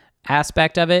learning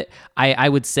aspect of it. I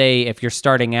would say if you're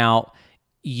starting out,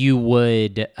 you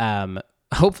would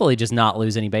hopefully just not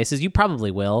lose any bases. You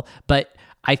probably will, but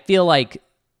I feel like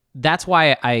that's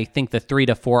why I think the 3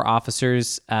 to 4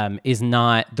 officers is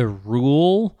not the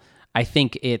rule. I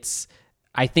think it's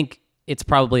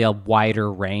probably a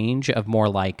wider range of more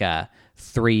like a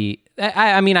 3.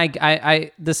 I mean,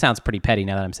 this sounds pretty petty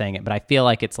now that I'm saying it, but I feel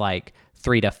like it's like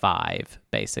 3 to 5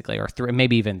 basically, or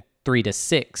maybe even 3 to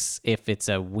 6 if it's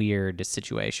a weird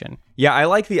situation. Yeah, I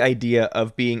like the idea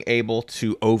of being able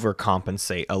to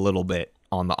overcompensate a little bit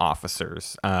on the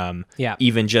officers. Yeah.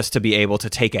 Even just to be able to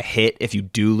take a hit if you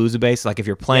do lose a base. Like if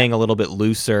you're playing a little bit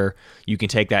looser, you can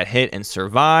take that hit and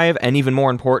survive. And even more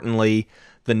importantly,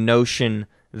 the notion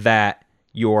that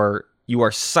you are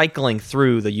cycling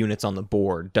through the units on the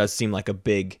board does seem like a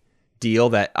big deal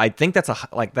that I think that's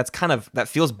that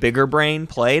feels bigger brain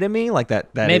play to me, like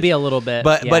that maybe is, a little bit,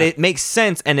 but it makes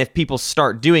sense. And if people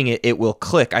start doing it, it will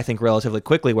click, I think, relatively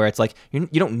quickly, where it's like you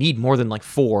don't need more than like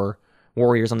 4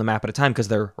 warriors on the map at a time because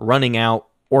they're running out,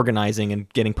 organizing, and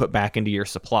getting put back into your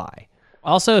supply.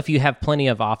 Also, if you have plenty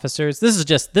of officers, this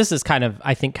is kind of,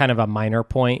 I think, kind of a minor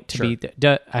point to be.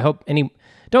 I hope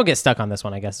don't get stuck on this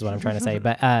one, I guess is what I'm trying to say.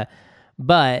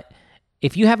 But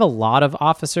if you have a lot of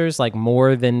officers, like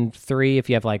more than 3, if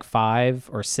you have like 5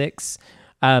 or 6,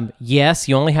 yes,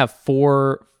 you only have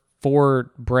four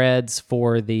breads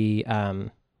for the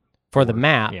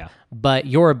map, but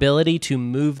your ability to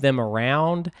move them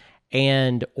around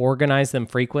and organize them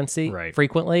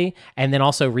frequently, and then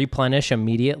also replenish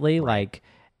immediately, like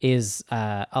is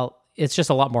it's just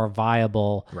a lot more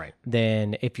viable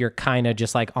than if you're kind of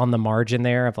just like on the margin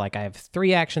there of like I have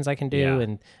 3 actions I can do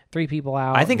and 3 people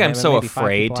out. I think I'm so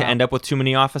afraid to end up with too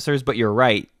many officers, but you're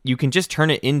right. You can just turn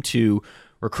it into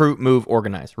recruit, move,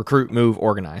 organize. Recruit, move,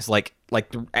 organize. Like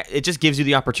it just gives you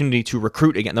the opportunity to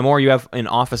recruit again. The more you have in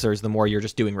officers, the more you're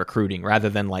just doing recruiting rather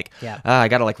than like, I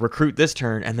got to like recruit this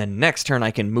turn and then next turn I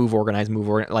can move, organize.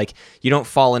 Like you don't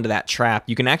fall into that trap.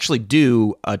 You can actually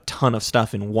do a ton of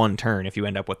stuff in one turn if you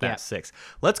end up with that 6.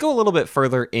 Let's go a little bit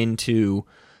further into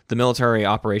the military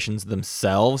operations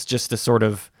themselves, just to sort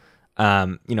of,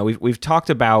 we've talked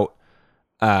about,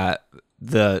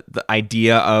 the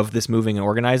idea of this moving and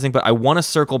organizing, but I want to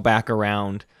circle back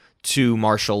around to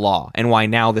martial law and why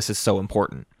now this is so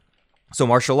important. So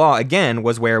martial law, again,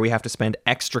 was where we have to spend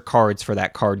extra cards for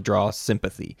that card draw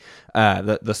sympathy,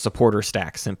 the supporter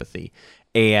stack sympathy.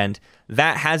 And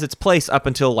that has its place up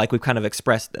until, like we've kind of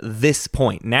expressed, this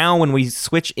point. Now when we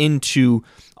switch into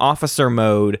officer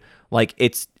mode, like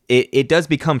it does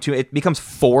become it becomes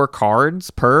 4 cards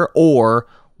per or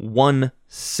 1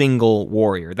 single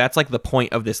warrior. That's like the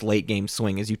point of this late game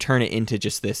swing, is you turn it into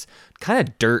just this kind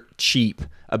of dirt cheap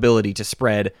ability to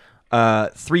spread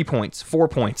 3 points, 4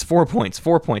 points, 4 points,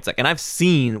 4 points. Like, and I've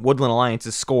seen Woodland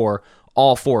Alliances score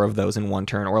all 4 of those in one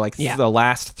turn, or like the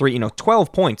last 3,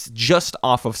 12 points just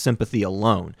off of sympathy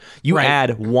alone. You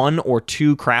add 1 or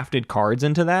 2 crafted cards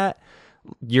into that,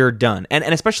 you're done. And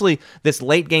especially this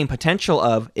late game potential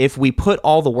of, if we put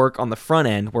all the work on the front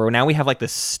end, where now we have like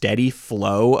this steady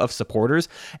flow of supporters,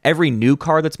 every new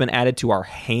card that's been added to our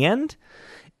hand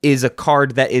is a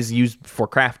card that is used for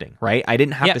crafting, right? I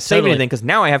didn't have to save anything because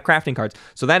now I have crafting cards.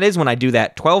 So that is when I do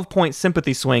that 12-point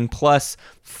sympathy swing plus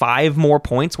 5 more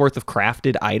points worth of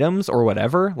crafted items or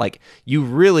whatever. Like, you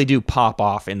really do pop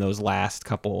off in those last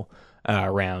couple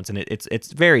rounds, and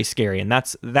it's very scary. And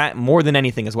that more than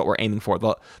anything is what we're aiming for.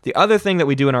 The other thing that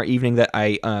we do in our evening that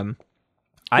can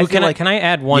I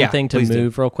add one thing to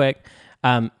move real quick?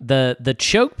 The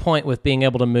choke point with being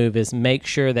able to move is make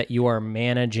sure that you are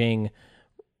managing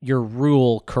your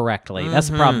rule correctly. That's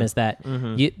the problem, is that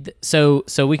so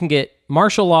we can get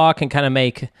martial law can kind of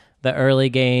make the early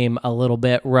game a little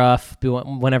bit rough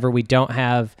whenever we don't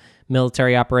have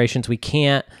military operations. We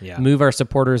can't move our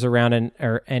supporters around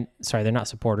sorry, they're not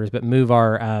supporters, but move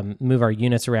our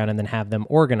units around and then have them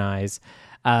organize.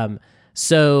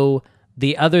 So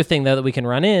the other thing, though, that we can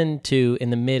run into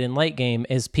in the mid and late game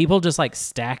is people just like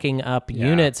stacking up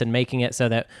units and making it so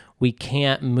that we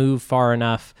can't move far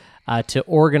enough to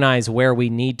organize where we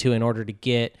need to in order to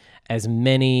get as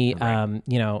many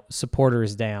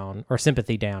supporters down, or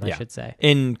sympathy down, I should say.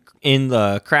 In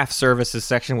the craft services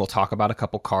section, we'll talk about a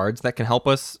couple cards that can help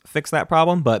us fix that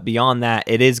problem, but beyond that,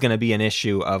 it is going to be an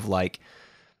issue of like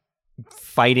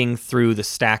fighting through the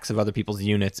stacks of other people's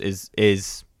units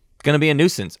is going to be a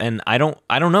nuisance. And I don't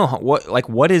know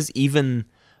what is even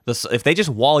if they just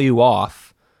wall you off.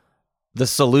 The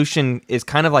solution is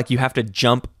kind of like you have to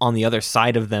jump on the other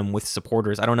side of them with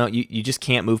supporters. I don't know. You just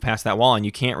can't move past that wall, and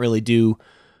you can't really do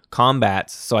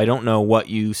combats. So I don't know what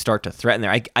you start to threaten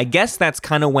there. I guess that's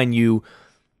kind of when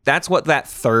that's what that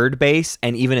third base,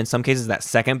 and even in some cases that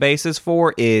second base is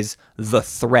for, is the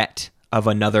threat of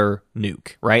another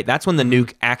nuke, right? That's when the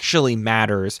nuke actually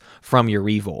matters from your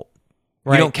revolt.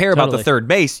 Right, you don't care about the third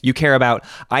base. You care about,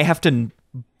 I have to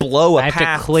blow a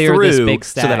path clear through this big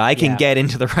stack, so that I can get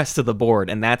into the rest of the board.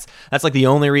 And that's like the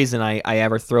only reason I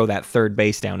ever throw that third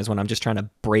base down, is when I'm just trying to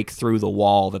break through the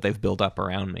wall that they've built up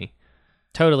around me.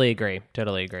 Totally agree.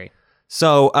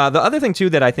 So the other thing too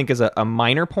that I think is a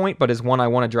minor point, but is one I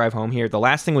want to drive home here. The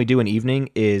last thing we do in evening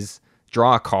is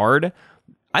draw a card.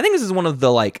 I think this is one of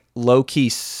the like low-key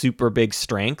super big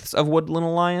strengths of Woodland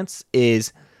Alliance,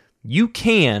 is you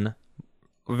can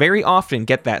very often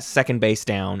get that second base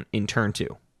down in turn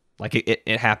 2. Like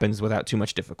it happens without too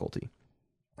much difficulty.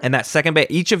 And that second base,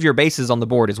 each of your bases on the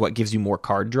board is what gives you more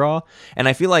card draw. And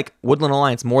I feel like Woodland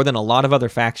Alliance, more than a lot of other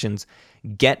factions,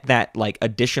 get that like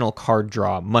additional card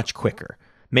draw much quicker.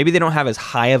 Maybe they don't have as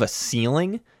high of a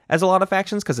ceiling as a lot of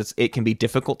factions because it can be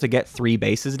difficult to get 3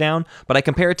 bases down. But I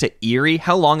compare it to Eerie,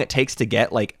 how long it takes to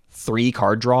get like 3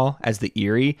 card draw as the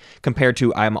Eerie compared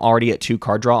to I'm already at 2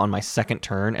 card draw on my second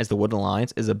turn as the Woodland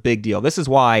Alliance is a big deal. This is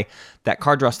why that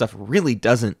card draw stuff really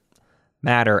doesn't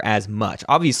matter as much.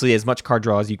 Obviously, as much card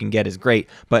draw as you can get is great,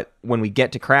 but when we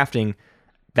get to crafting,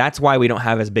 that's why we don't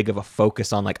have as big of a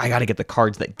focus on like, I got to get the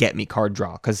cards that get me card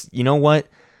draw. Because you know what?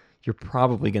 You're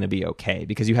probably going to be okay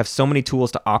because you have so many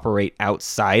tools to operate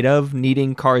outside of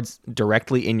needing cards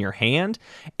directly in your hand,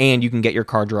 and you can get your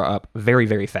card draw up very,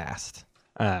 very fast.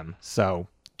 So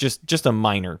just a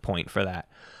minor point for that.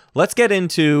 Let's get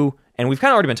into, and we've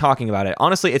kind of already been talking about it.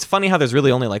 Honestly, it's funny how there's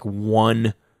really only like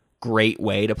one great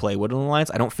way to play Woodland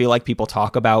Alliance. I don't feel like people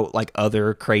talk about like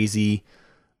other crazy,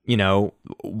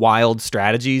 wild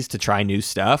strategies to try new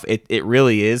stuff. It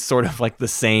really is sort of like the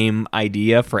same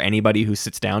idea for anybody who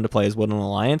sits down to play as Woodland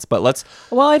Alliance. But let's.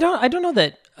 Well, I don't know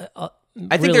that.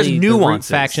 I think there's nuances.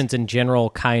 The factions in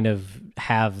general kind of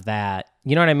have that.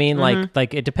 You know what I mean? Mm-hmm.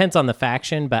 Like it depends on the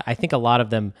faction, but I think a lot of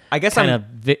them. I guess kind of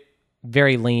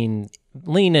very lean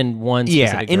in one.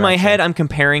 Specific in my direction. head, I'm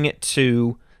comparing it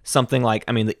to something like,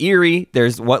 the Eerie,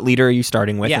 there's what leader are you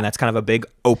starting with, and that's kind of a big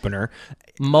opener.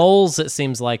 Moles, it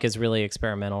seems like, is really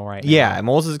experimental right now. Yeah,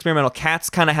 Moles is experimental.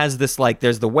 Cats kind of has this, like,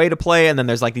 there's the way to play, and then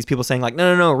there's, like, these people saying, like,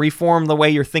 no, reform the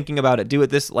way you're thinking about it, do it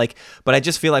this, like, but I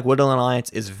just feel like Woodland Alliance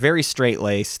is very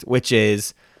straight-laced, which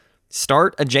is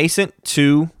start adjacent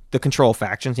to the control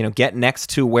factions, get next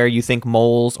to where you think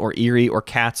Moles or Eerie or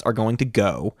Cats are going to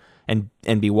go,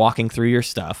 and be walking through your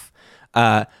stuff.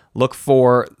 Look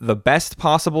for the best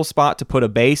possible spot to put a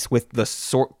base with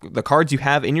the cards you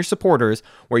have in your supporters,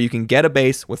 where you can get a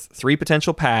base with 3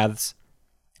 potential paths.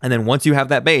 And then once you have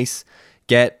that base,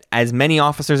 get as many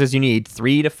officers as you need,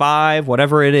 3 to 5,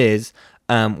 whatever it is,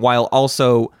 while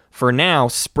also, for now,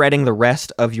 spreading the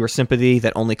rest of your sympathy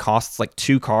that only costs like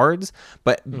 2 cards,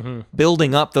 but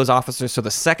building up those officers so the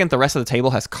second the rest of the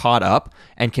table has caught up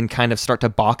and can kind of start to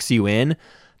box you in,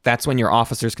 that's when your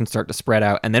officers can start to spread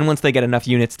out. And then once they get enough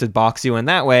units to box you in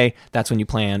that way, that's when you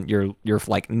plan your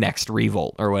like next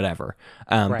revolt or whatever.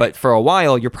 Right. But for a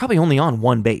while, you're probably only on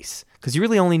 1 base because you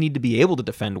really only need to be able to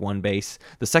defend 1 base.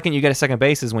 The second you get a second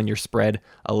base is when you're spread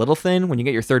a little thin. When you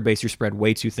get your third base, you're spread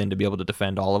way too thin to be able to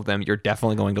defend all of them. You're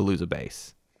definitely going to lose a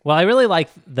base. Well, I really like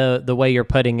the way you're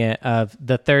putting it, of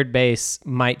the third base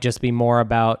might just be more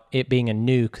about it being a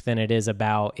nuke than it is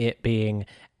about it being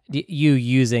you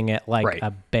using it like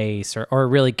a base, or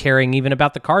really caring even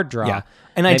about the card draw. Yeah.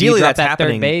 And Maybe ideally you drop that's that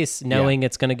happening third base knowing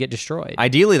it's going to get destroyed.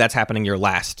 Ideally that's happening your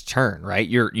last turn, right?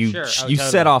 You Totally.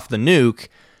 set off the nuke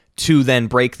to then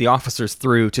break the officers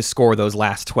through to score those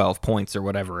last 12 points or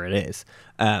whatever it is.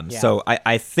 So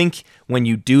I think when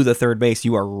you do the third base,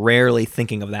 you are rarely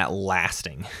thinking of that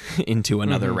lasting into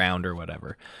another round or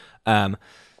whatever.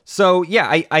 So yeah,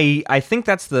 I think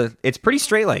it's pretty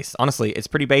straight laced. Honestly, it's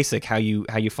pretty basic how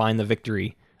you find the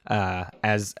victory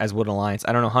as Woodland Alliance.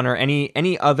 I don't know, Hunter,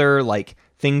 any other like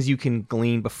things you can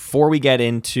glean before we get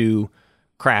into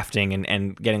crafting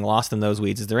and getting lost in those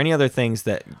weeds? Is there any other things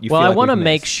that you feel like I want to we've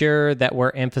make missed? sure that we're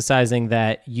emphasizing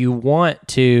that you want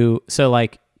to, so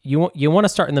like you want to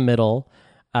start in the middle.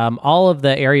 All of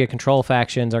the area control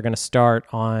factions are going to start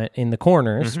in the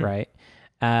corners, right?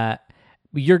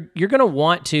 You're going to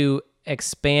want to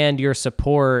expand your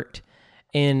support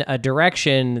in a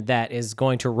direction that is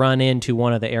going to run into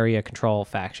one of the area control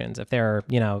factions. If there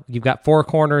are, you've got 4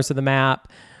 corners of the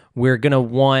map, we're going to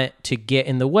want to get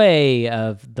in the way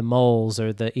of the Moles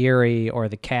or the Eerie or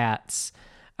the Cats,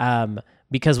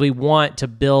 because we want to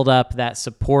build up that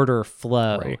supporter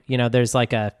flow. Right. There's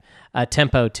like a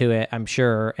tempo to it, I'm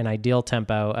sure, an ideal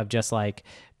tempo of just like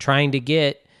trying to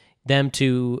get them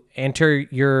to enter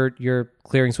your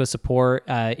clearings with support.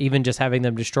 Even just having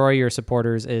them destroy your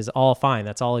supporters is all fine.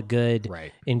 That's all a good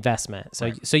investment.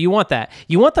 So you want that.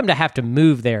 You want them to have to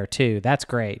move there too. That's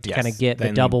great to kind of get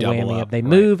the double whammy of they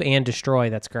move and destroy.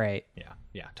 That's great.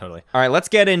 Yeah, totally. All right, let's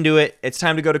get into it. It's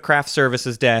time to go to Craft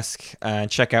Services desk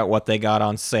and check out what they got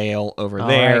on sale over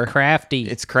there. All right, Crafty.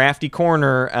 It's Crafty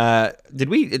Corner. Do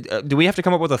we have to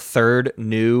come up with a third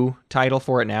new title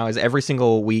for it now? Is every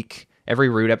single week, every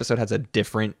Root episode has a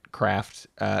different craft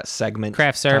segment?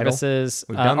 Craft Services,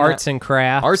 Arts and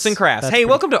Crafts. Arts and Crafts. Hey,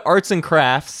 welcome to Arts and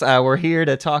Crafts. We're here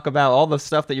to talk about all the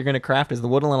stuff that you're going to craft as the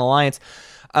Woodland Alliance.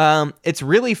 It's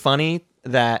really funny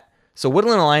that... So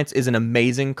Woodland Alliance is an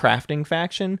amazing crafting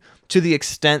faction to the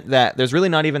extent that there's really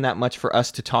not even that much for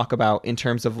us to talk about in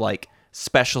terms of like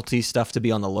specialty stuff to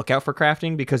be on the lookout for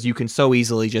crafting, because you can so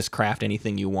easily just craft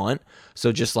anything you want.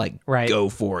 So just like go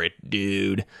for it,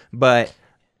 dude. But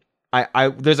I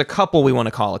there's a couple we want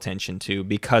to call attention to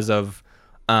because of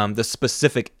the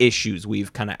specific issues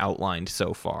we've kind of outlined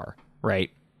so far, right?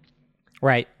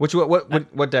 Right.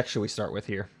 What deck should we start with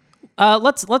here?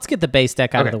 Let's get the base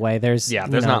deck out of the way. There's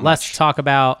not less much to talk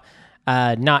about.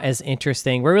 Not as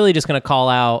interesting. We're really just going to call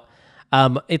out.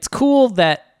 It's cool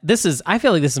that this is. I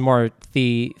feel like this is more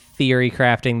the theory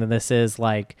crafting than this is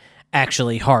like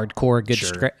actually hardcore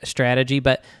good strategy.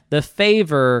 But the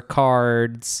favor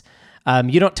cards,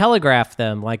 you don't telegraph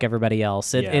them like everybody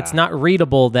else. It's not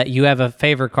readable that you have a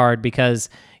favor card because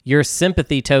your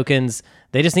sympathy tokens,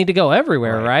 they just need to go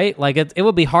everywhere, right? Like it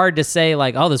would be hard to say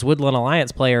like, oh, this Woodland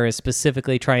Alliance player is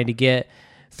specifically trying to get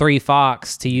 3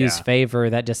 Fox to use favor.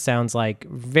 That just sounds like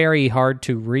very hard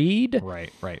to read.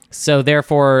 Right. So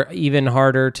therefore, even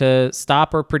harder to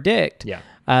stop or predict.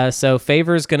 Yeah. So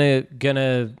favor is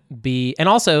gonna be, and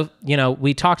also,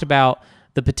 we talked about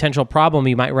the potential problem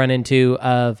you might run into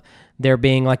of there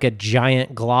being like a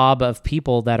giant glob of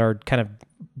people that are kind of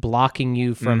blocking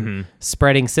you from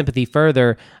spreading sympathy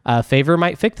further. Favor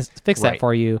might fix that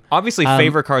for you. Obviously,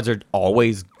 favor cards are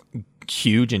always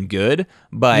huge and good,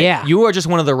 but you are just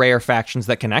one of the rare factions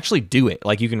that can actually do it.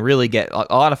 Like you can really get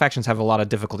a lot of factions have a lot of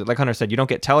difficulty. Like Hunter said, you don't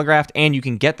get telegraphed and you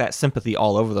can get that sympathy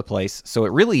all over the place. So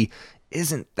it really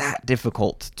isn't that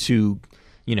difficult to,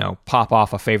 pop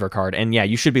off a favor card. And yeah,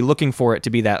 you should be looking for it to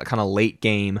be that kind of late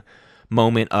game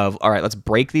moment of, all right, let's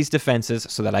break these defenses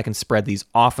so that I can spread these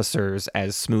officers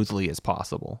as smoothly as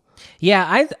possible.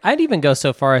 Yeah, I'd even go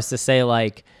so far as to say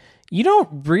like, you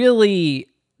don't really,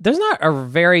 there's not a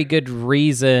very good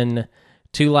reason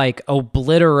to like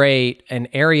obliterate an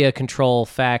area control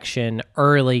faction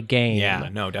early game. Yeah,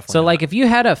 no, definitely. So like if you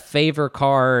had a favor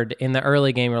card in the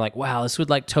early game, you're like, wow, this would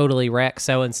like totally wreck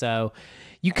so-and-so.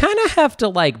 You kind of have to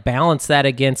like balance that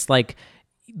against like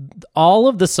all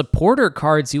of the supporter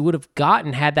cards you would have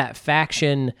gotten had that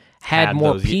faction had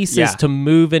more pieces to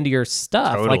move into your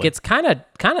stuff. Totally. Like it's kind of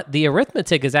the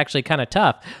arithmetic is actually kind of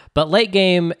tough. But late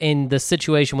game in the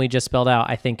situation we just spelled out,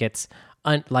 I think it's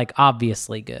like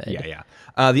obviously good. Yeah.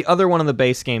 The other one on the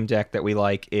base game deck that we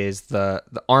like is the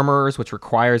Armorers, which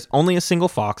requires only a single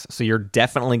Fox, so you're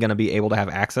definitely going to be able to have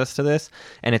access to this.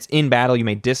 And it's in battle, you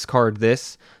may discard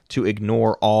this to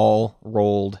ignore all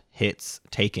rolled hits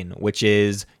taken, which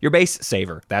is your base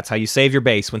saver. That's how you save your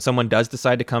base. When someone does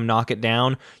decide to come knock it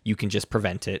down, you can just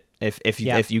prevent it. If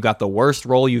you got the worst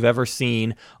roll you've ever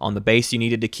seen on the base you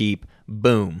needed to keep,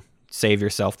 boom, save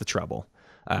yourself the trouble.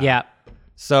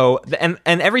 So and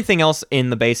everything else in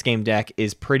the base game deck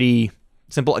is pretty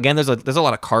simple. Again, there's a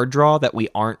lot of card draw that we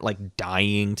aren't like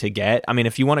dying to get. I mean,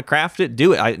 if you want to craft it,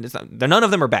 do it. None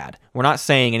of them are bad. We're not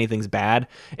saying anything's bad.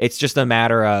 It's just a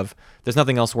matter of there's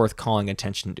nothing else worth calling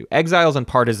attention to. Exiles and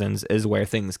Partisans is where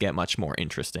things get much more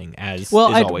interesting.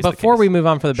 Before we move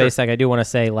on for the base deck, I do want to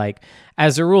say, like,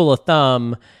 as a rule of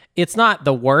thumb, it's not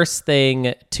the worst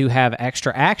thing to have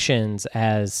extra actions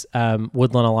as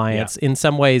Woodland Alliance. Yeah. In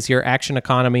some ways, your action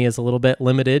economy is a little bit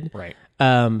limited. Right.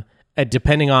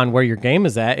 Depending on where your game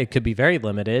is at, it could be very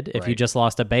limited if you just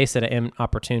lost a base at an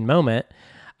inopportune moment.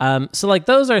 So like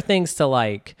those are things to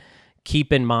like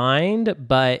keep in mind,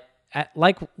 but I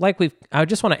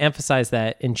just want to emphasize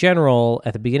that in general,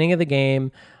 at the beginning of the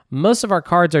game, most of our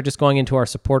cards are just going into our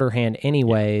supporter hand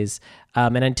anyways.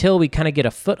 And until we kind of get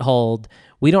a foothold,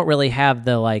 we don't really have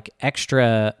the like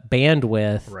extra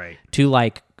bandwidth to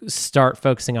like start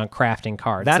focusing on crafting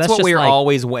cards. That's what we're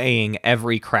always weighing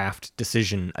every craft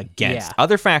decision against. Yeah.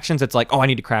 Other factions, it's like, oh, I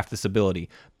need to craft this ability.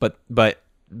 But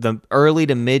the early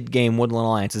to mid game Woodland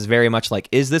Alliance is very much like,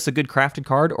 is this a good crafted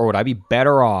card, or would I be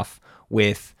better off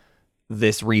with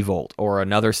this Revolt or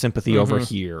another Sympathy over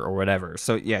here or whatever?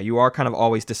 So yeah, you are kind of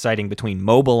always deciding between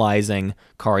mobilizing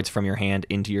cards from your hand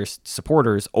into your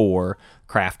supporters or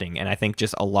crafting. And I think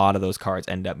just a lot of those cards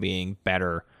end up being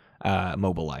better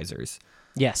mobilizers.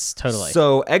 Yes, totally.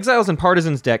 So Exiles and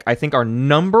Partisans deck, I think our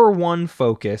number one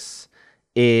focus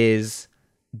is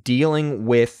dealing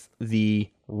with the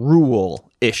rule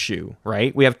issue,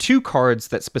 right? We have two cards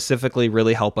that specifically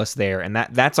really help us there, and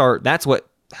that's what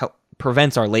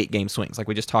prevents our late game swings, like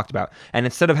we just talked about. And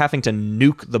instead of having to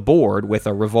nuke the board with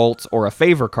a Revolt or a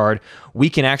Favor card, we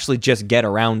can actually just get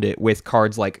around it with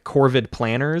cards like Corvid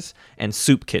Planners and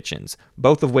Soup Kitchens,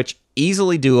 both of which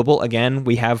easily doable. Again,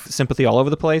 we have Sympathy all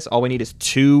over the place. All we need is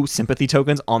 2 Sympathy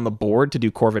tokens on the board to do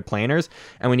Corvid Planners,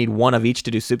 and we need 1 of each to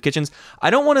do Soup Kitchens.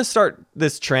 I don't want to start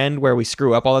this trend where we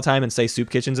screw up all the time and say Soup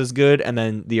Kitchens is good, and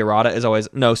then the errata is always,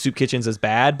 no, Soup Kitchens is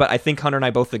bad. But I think Hunter and I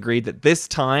both agreed that this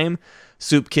time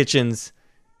Soup Kitchens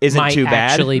isn't might too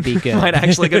bad. actually be good. Might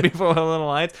actually be for Woodland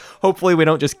Alliance. Hopefully we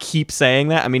don't just keep saying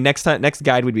that. I mean, next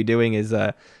guide we'd be doing is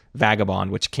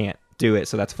Vagabond, which can't do it,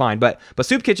 so that's fine. But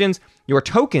Soup Kitchens, your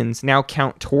tokens now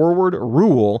count toward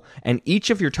rule, and each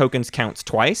of your tokens counts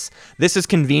twice. This is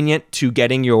convenient to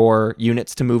getting your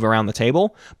units to move around the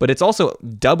table, but it's also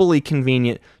doubly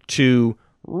convenient to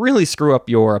really screw up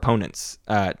your opponent's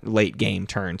late game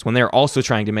turns when they're also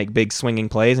trying to make big swinging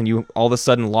plays, and you all of a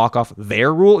sudden lock off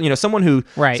their rule. You know, someone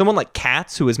like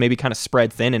Cats, who is maybe kind of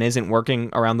spread thin and isn't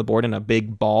working around the board in a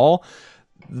big ball,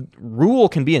 rule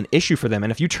can be an issue for them.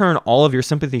 And if you turn all of your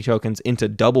sympathy tokens into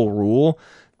double rule,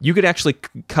 you could actually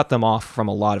cut them off from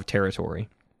a lot of territory.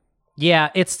 Yeah,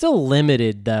 it's still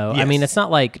limited though. Yes. I mean, it's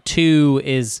not like 2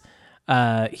 is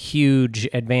a huge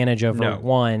advantage over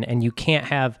 1, and you can't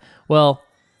have. Well,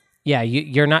 yeah,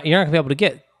 you're not gonna be able to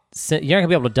get. You're not gonna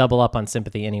be able to double up on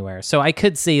sympathy anywhere. So I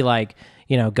could see, like,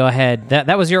 go ahead.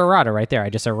 That was your errata right there. I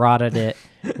just errated it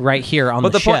right here on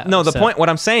the show. Point. What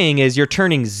I'm saying is you're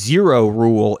turning 0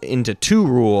 rule into 2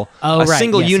 rule. Oh, right.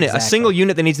 Single Yes, unit, exactly. a single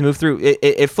unit that needs to move through.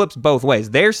 It flips both ways.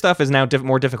 Their stuff is now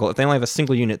more difficult. If they only have a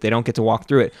single unit, they don't get to walk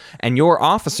through it. And your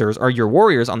officers or your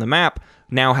warriors on the map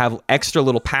now have extra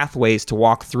little pathways to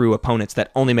walk through opponents that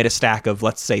only made a stack of,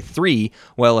 let's say, 3.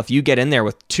 Well, if you get in there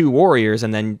with 2 warriors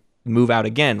and then move out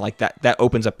again, like that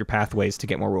opens up your pathways to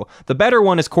get more rule. The better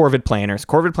one is Corvid Planners.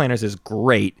 Corvid Planners is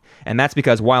great, and that's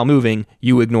because while moving,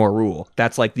 you ignore rule.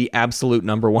 That's like the absolute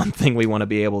number one thing we want to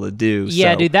be able to do.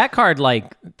 Yeah, so. dude, that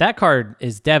card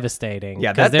is devastating.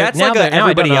 Yeah, that's now like I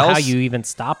everybody don't know else. how you even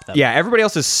stop them. Yeah, everybody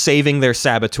else is saving their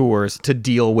saboteurs to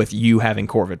deal with you having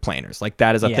Corvid Planners. Like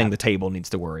that is a thing the table needs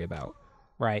to worry about.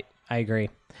 Right, I agree.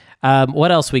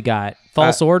 What else we got?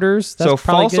 False orders? So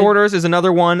false orders is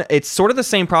another one. It's sort of the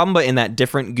same problem, but in that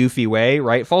different, goofy way,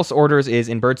 right? False orders is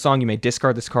in Birdsong, you may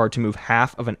discard this card to move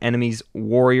half of an enemy's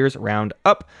warriors round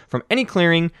up from any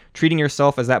clearing, treating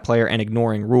yourself as that player and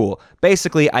ignoring rule.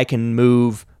 Basically, I can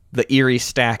move the Eerie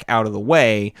stack out of the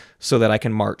way so that I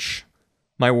can march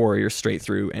my warriors straight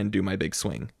through and do my big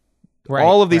swing. Right,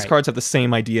 all of these cards have the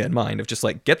same idea in mind of just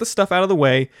like get the stuff out of the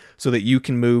way so that you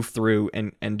can move through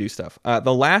and do stuff.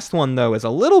 The last one, though, is a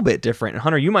little bit different. And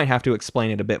Hunter, you might have to explain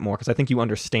it a bit more because I think you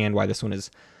understand why this one is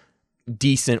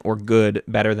decent or good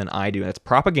better than I do. And it's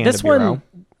Propaganda Bureau.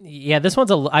 This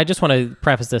one's I just want to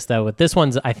preface this, though, with this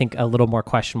one's, I think, a little more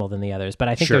questionable than the others, but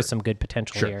I think there's some good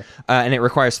potential here. And it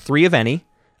requires 3 of any.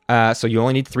 So you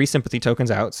only need 3 sympathy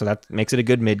tokens out, so that makes it a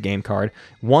good mid-game card.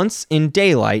 Once in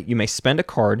daylight, you may spend a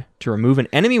card to remove an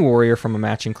enemy warrior from a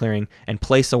matching clearing and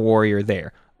place a warrior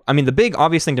there. I mean, the big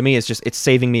obvious thing to me is just it's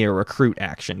saving me a recruit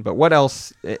action. But what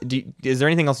else? Is there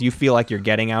anything else you feel like you're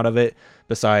getting out of it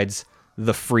besides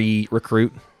the free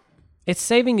recruit? It's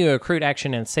saving you a recruit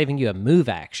action and saving you a move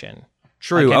action.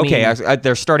 True. Like,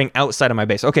 they're starting outside of my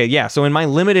base. Okay, yeah. So in my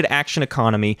limited action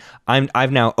economy,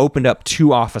 I've now opened up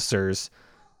 2 officers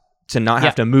to not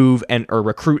have to move or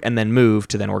recruit and then move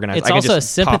to then organize. It's also a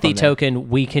sympathy token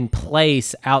we can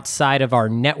place outside of our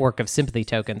network of sympathy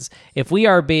tokens. If we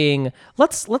are being,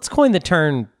 let's coin the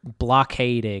term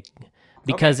blockading,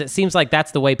 because it seems like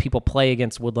that's the way people play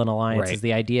against Woodland Alliance. Right. Is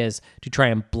the idea is to try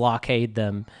and blockade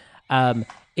them.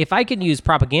 If I can use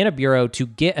Propaganda Bureau to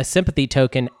get a sympathy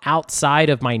token outside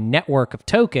of my network of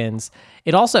tokens,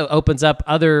 it also opens up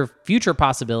other future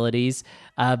possibilities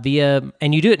via,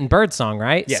 and you do it in Birdsong,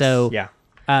 right? Yes. So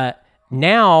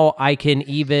now I can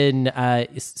even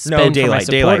spend for my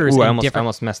supporters. Ooh, I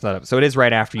almost messed that up. So it is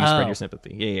right after you spread your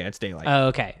sympathy. Yeah, it's daylight. Oh,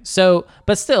 okay. So,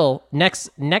 but still, next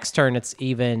turn, it's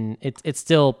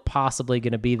still possibly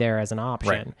going to be there as an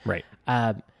option. Right.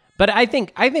 But I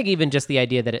think even just the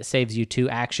idea that it saves you 2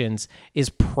 actions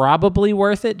is probably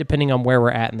worth it, depending on where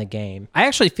we're at in the game. I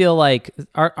actually feel like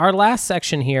our last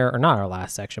section here, or not our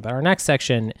last section, but our next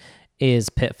section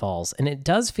is Pitfalls, and it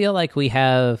does feel like we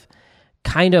have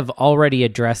kind of already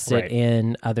addressed it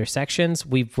in other sections.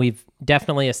 We've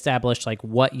definitely established like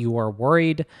what you are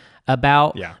worried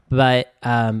about. Yeah. But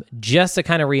just to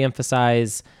kind of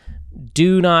reemphasize,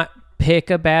 do not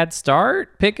pick a bad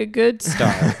start, pick a good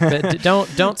start. But don't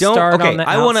start on the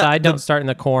outside. Don't start in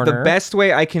the corner. The best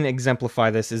way I can exemplify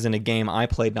this is in a game I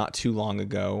played not too long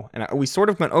ago, and we sort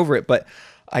of went over it, but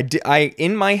I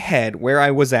in my head where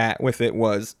I was at with it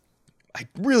was, I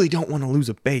really don't want to lose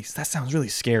a base. That sounds really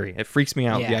scary. It freaks me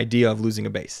out, the idea of losing a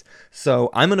base. So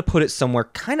I'm going to put it somewhere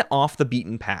kind of off the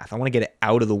beaten path. I want to get it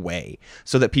out of the way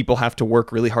so that people have to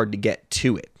work really hard to get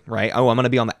to it, right? Oh, I'm going to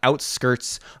be on the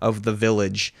outskirts of the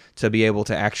village to be able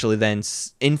to actually then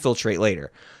infiltrate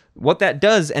later. What that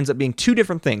does ends up being 2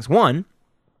 different things. One,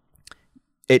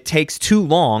 it takes too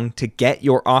long to get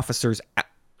your officers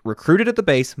recruited at the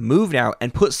base, moved out,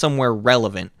 and put somewhere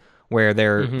relevant where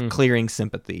they're clearing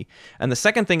sympathy. And the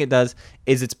second thing it does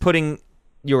is it's putting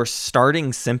your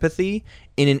starting sympathy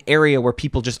in an area where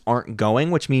people just aren't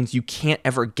going, which means you can't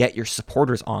ever get your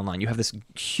supporters online. You have this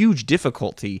huge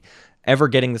difficulty ever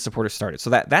getting the supporters started. So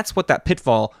that's what that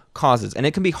pitfall causes. And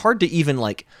it can be hard to even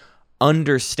like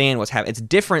understand what's happening. It's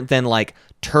different than like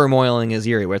turmoiling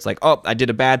Aziri, where it's like, oh, I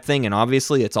did a bad thing and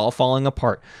obviously it's all falling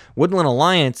apart. Woodland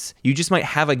Alliance, you just might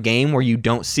have a game where you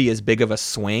don't see as big of a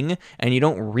swing and you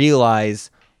don't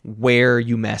realize where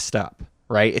you messed up.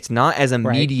 Right? It's not as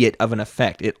immediate of an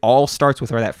effect. It all starts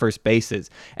with where that first base is.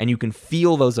 And you can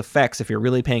feel those effects if you're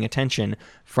really paying attention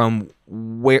from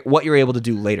what you're able to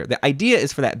do later. The idea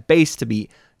is for that base to be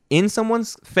in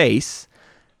someone's face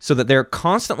so that they're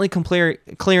constantly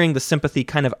clearing the sympathy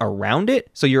kind of around it.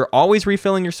 So you're always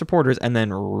refilling your supporters and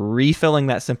then refilling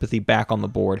that sympathy back on the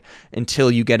board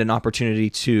until you get an opportunity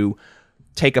to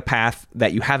take a path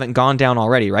that you haven't gone down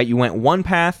already, right? You went one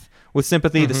path with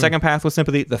sympathy, the second path with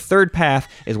sympathy, the third path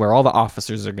is where all the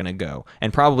officers are going to go.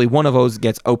 And probably one of those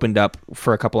gets opened up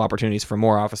for a couple opportunities for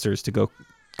more officers to go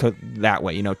that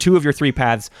way. 2 of your 3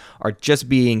 paths are just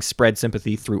being spread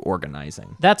sympathy through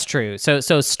organizing. That's true. So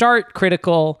start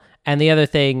critical, and the other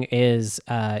thing is,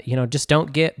 just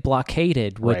don't get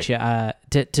blockaded. Which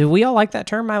do we all like that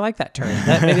term? I like that term.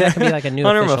 Maybe that can be like a new.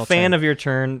 I'm official a fan term. of your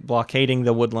term, blockading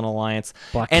the Woodland Alliance.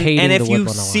 Blockading and if the you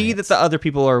Woodland see Alliance. that the other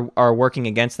people are working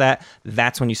against that,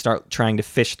 that's when you start trying to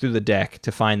fish through the deck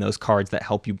to find those cards that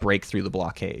help you break through the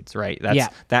blockades. Right?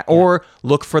 Or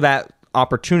look for that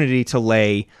opportunity to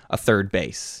lay a third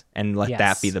base and let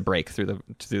that be the break through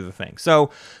the thing. So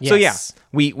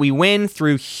we win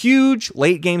through huge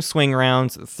late game swing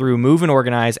rounds, through move and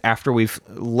organize after we've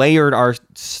layered our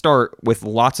start with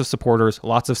lots of supporters,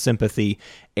 lots of sympathy,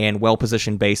 and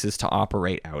well-positioned bases to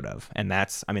operate out of. And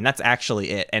that's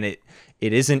actually it. And it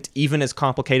isn't even as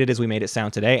complicated as we made it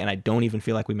sound today, and I don't even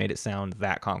feel like we made it sound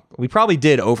that we probably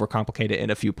did overcomplicate it in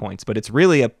a few points, but it's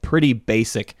really a pretty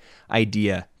basic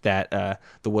idea that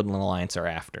the Woodland Alliance are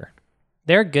after.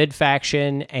 They're a good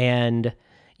faction, and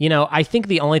I think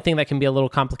the only thing that can be a little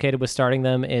complicated with starting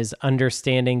them is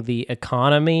understanding the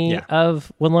economy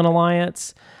of Woodland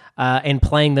Alliance and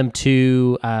playing them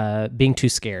to being too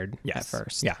scared at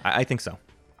first. Yeah, I think so.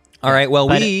 All right, well,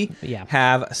 we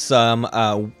have some...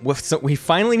 we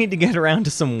finally need to get around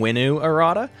to some Winnu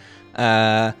errata.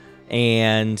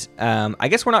 And I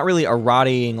guess we're not really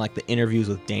errataing like the interviews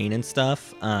with Dane and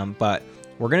stuff, but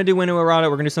we're going to do Winnu errata.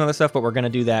 We're going to do some other stuff, but we're going to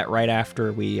do that right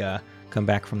after we come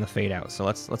back from the fade out. So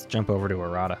let's jump over to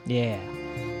errata. Yeah.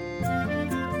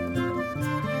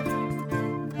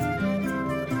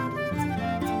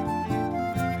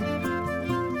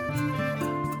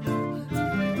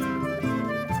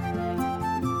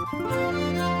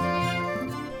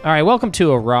 All right, welcome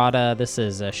to Errata. This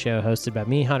is a show hosted by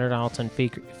me, Hunter Donaldson,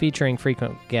 featuring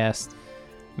frequent guest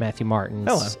Matthew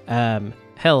Martins. Hello.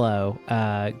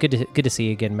 Hello. Good to see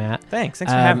you again, Matt. Thanks for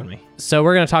having me. So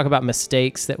we're going to talk about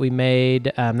mistakes that we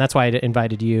made. That's why I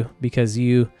invited you, because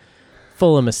you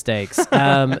full of mistakes.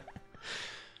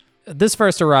 This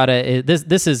first errata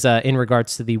this is in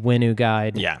regards to the Winnu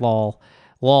guide. Yeah. Lol.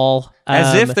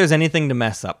 As if there's anything to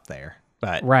mess up there.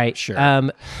 But right. Sure.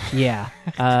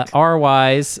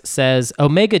 R-Wise says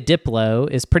Omega Diplo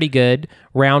is pretty good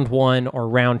round 1 or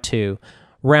round 2.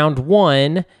 Round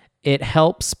 1, it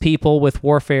helps people with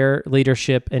warfare,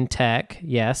 leadership, and tech,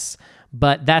 yes,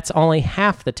 but that's only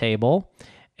half the table.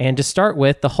 And to start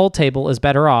with, the whole table is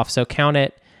better off, so count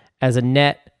it as a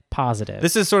net positive.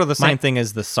 This is sort of the same thing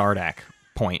as the Sardak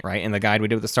point, right? In the guide we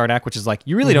did with the Sardak, which is like,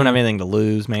 you really don't have anything to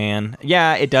lose, man.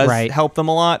 Yeah, it does help them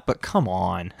a lot, but come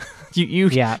on. You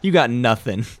got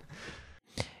nothing.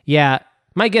 Yeah,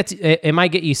 it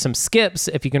might get you some skips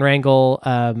if you can wrangle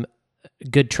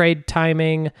good trade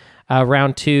timing.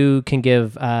 Round 2 can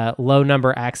give low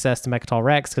number access to Mechatol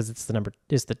Rex because it's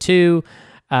the 2,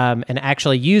 and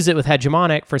actually use it with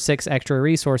Hegemonic for 6 extra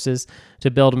resources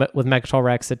to build with Mechatol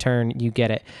Rex a turn. You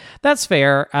get it. That's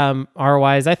fair.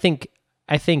 Otherwise, I think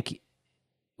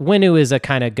Winnu is a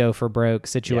kind of go for broke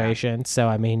situation. Yeah. So,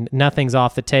 I mean, nothing's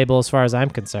off the table as far as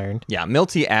I'm concerned. Yeah,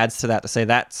 Milty adds to that to say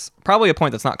that's probably a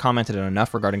point that's not commented on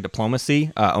enough regarding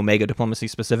diplomacy, Omega diplomacy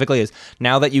specifically, is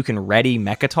now that you can ready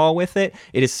Mechatol with it,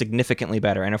 it is significantly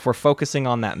better. And if we're focusing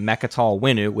on that Mechatol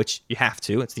Winnu, which you have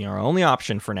to, it's our only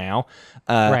option for now,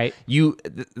 right?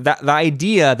 The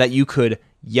idea that you could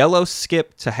yellow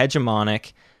skip to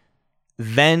Hegemonic,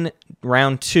 then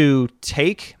round 2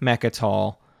 take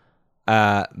Mechatol,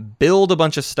 build a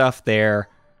bunch of stuff there,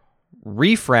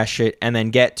 refresh it, and then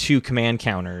get 2 command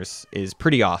counters is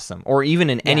pretty awesome. Or even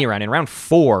in any round. In round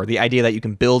 4, the idea that you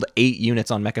can build 8 units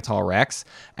on Mechatol Rex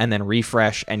and then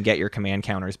refresh and get your command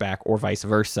counters back, or vice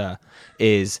versa,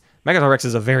 is... Mechatol Rex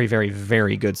is a very, very,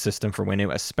 very good system for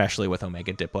Winnu, especially with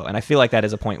Omega Diplo. And I feel like that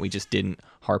is a point we just didn't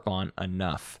harp on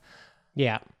enough.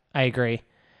 Yeah, I agree.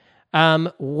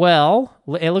 Well,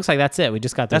 it looks like that's it. We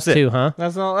just got those 2, huh?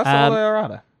 That's all the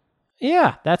errata.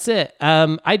 Yeah, that's it.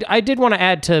 I did want to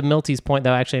add to Milty's point,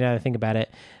 though, actually, now that I think about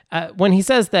it. When he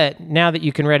says that now that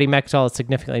you can ready Mechatol is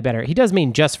significantly better, he does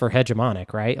mean just for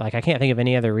hegemonic, right? Like, I can't think of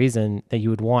any other reason that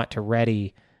you would want to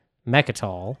ready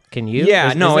Mechatol. Can you?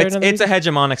 Yeah, it's a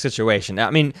hegemonic situation.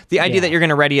 I mean, the idea that you're going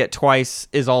to ready it twice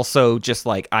is also just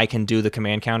like, I can do the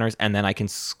command counters and then I can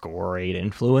score 8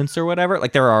 influence or whatever.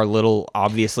 Like, there are little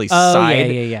obviously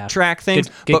side track things,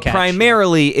 good but catch,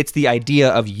 primarily it's the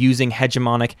idea of using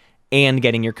hegemonic and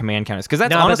getting your command counters, because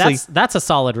that's honestly that's a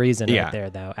solid reason right there,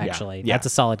 though. Actually, yeah. That's a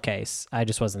solid case. I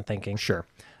just wasn't thinking. Sure.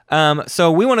 So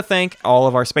we want to thank all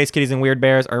of our Space Kitties and Weird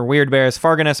Bears, our Weird Bears,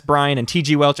 Farganus, Brian, and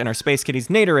TG Welch, and our Space Kitties,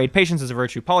 Naderade, Patience is a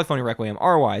Virtue, Polyphony Requiem,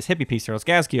 R-Wise, Hippie Peace Turtles,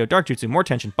 Gazkio, Dark Jutsu, More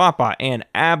Tension, Botbot, and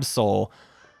Absol.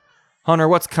 Hunter,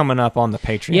 what's coming up on the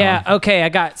Patreon? Yeah, okay, I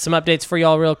got some updates for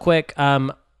y'all real quick.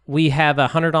 We have a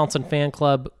Hunter Donaldson fan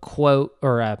club quote,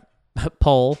 or a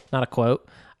poll, not a quote.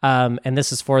 And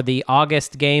this is for the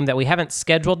August game that we haven't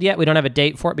scheduled yet. We don't have a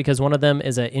date for it because one of them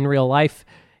is an in real life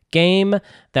game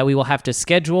that we will have to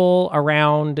schedule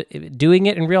around doing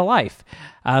it in real life.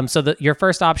 So your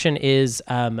first option is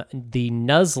the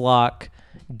Nuzlocke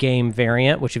game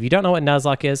variant, which if you don't know what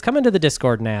Nuzlocke is, come into the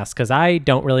Discord and ask, because I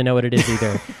don't really know what it is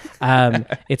either.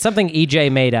 It's something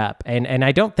EJ made up, and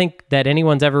I don't think that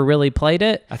anyone's ever really played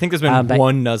it. I think there's been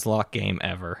one Nuzlocke game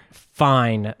ever.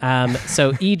 Fine.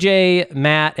 So EJ,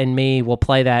 Matt, and me will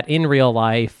play that in real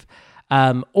life.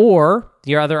 Or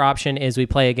your other option is we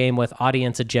play a game with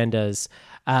audience agendas.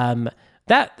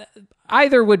 That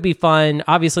either would be fun.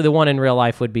 Obviously, the one in real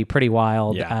life would be pretty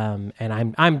wild. Yeah.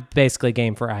 And I'm basically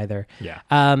game for either.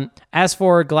 Yeah. As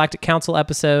for Galactic Council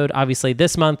episode, obviously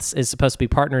this month's is supposed to be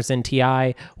Partners in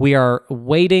TI. We are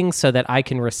waiting so that I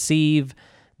can receive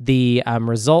the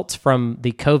results from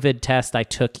the COVID test I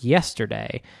took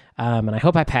yesterday. And I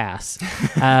hope I pass.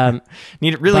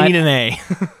 Need an A.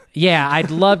 Yeah, I'd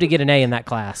love to get an A in that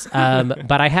class.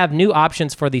 But I have new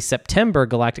options for the September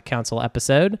Galactic Council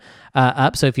episode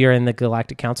up. So if you're in the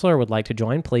Galactic Council or would like to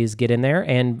join, please get in there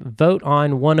and vote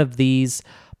on one of these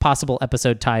possible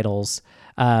episode titles,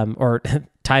 or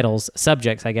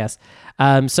subjects, I guess.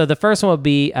 So the first one would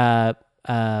be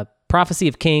Prophecy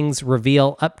of Kings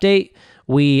Reveal Update.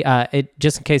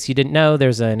 Just in case you didn't know,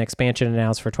 there's an expansion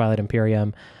announced for Twilight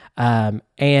Imperium.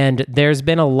 And there's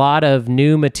been a lot of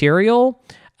new material.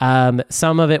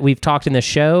 Some of it we've talked in the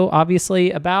show,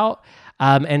 obviously, about,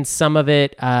 and some of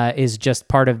it is just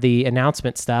part of the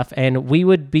announcement stuff. And we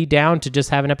would be down to just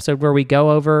have an episode where we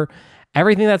go over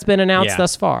everything that's been announced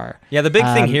thus far. Yeah, the big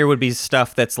thing here would be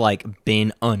stuff that's like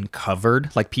been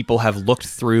uncovered. Like, people have looked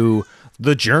through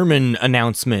the German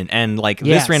announcement and like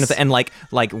this random thing, and like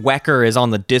Wecker is on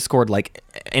the Discord, like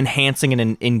enhancing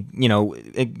and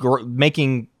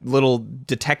making little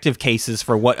detective cases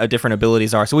for what different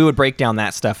abilities are. So we would break down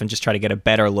that stuff and just try to get a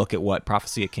better look at what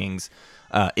Prophecy of Kings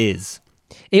is.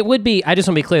 It would be, I just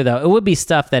want to be clear though, it would be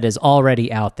stuff that is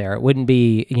already out there. It wouldn't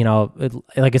be,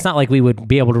 like, it's not like we would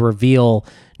be able to reveal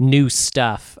new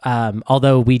stuff.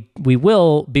 Although we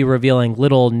will be revealing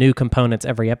little new components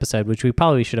every episode, which we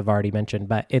probably should have already mentioned,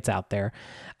 but it's out there.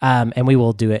 And we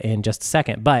will do it in just a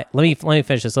second. But let me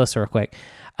finish this list real quick.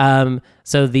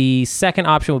 So the second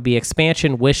option would be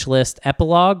expansion wish list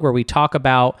epilogue, where we talk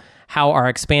about how our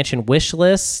expansion wish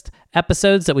list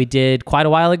episodes that we did quite a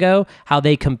while ago, how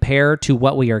they compare to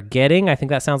what we are getting. I think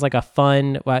that sounds like a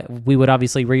fun, we would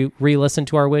obviously re-listen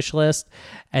to our wish list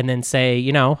and then say,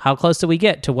 how close do we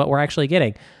get to what we're actually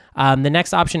getting? The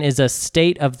next option is a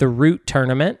State of the Root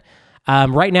tournament.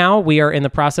 Right now, we are in the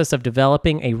process of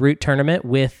developing a root tournament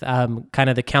with kind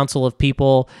of the council of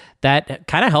people that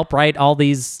kind of help write all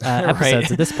these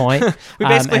episodes at this point. We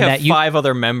basically have 5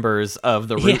 other members of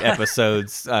the root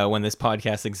episodes when this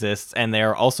podcast exists, and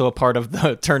they're also a part of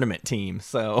the tournament team.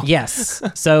 So yes,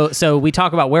 so we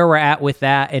talk about where we're at with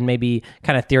that and maybe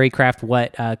kind of theory craft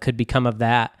what could become of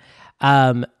that.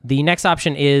 The next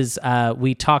option is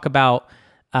we talk about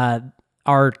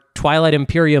our Twilight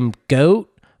Imperium GOAT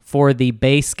for the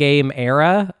base game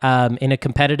era. In a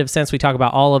competitive sense, we talk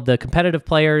about all of the competitive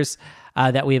players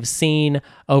that we have seen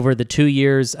over the 2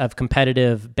 years of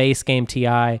competitive base game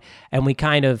TI, and we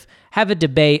kind of have a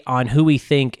debate on who we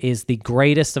think is the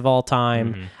greatest of all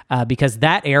time, because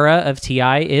that era of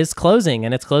TI is closing,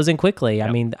 and it's closing quickly. Yep.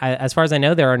 I mean, as far as I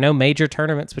know, there are no major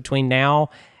tournaments between now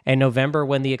and November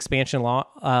when the expansion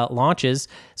launches.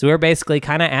 So we're basically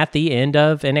kind of at the end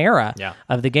of an era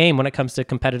of the game when it comes to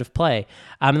competitive play.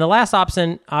 And the last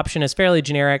option is fairly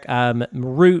generic,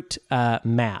 root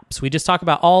maps. We just talk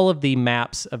about all of the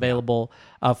maps available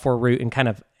for root and kind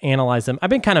of analyze them.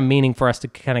 I've been kind of meaning for us to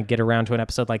kind of get around to an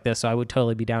episode like this, so I would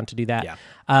totally be down to do that.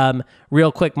 Yeah.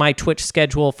 Real quick, my Twitch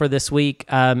schedule for this week,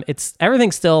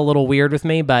 everything's still a little weird with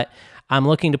me, but I'm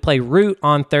looking to play Root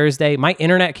on Thursday. My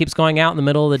internet keeps going out in the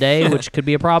middle of the day, which could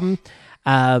be a problem.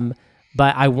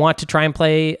 But I want to try and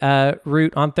play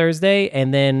Root on Thursday.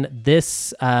 And then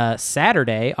this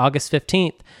Saturday, August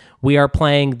 15th, we are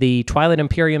playing the Twilight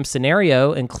Imperium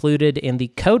scenario included in the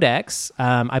Codex.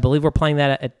 I believe we're playing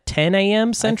that at 10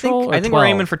 a.m. Central. I think we're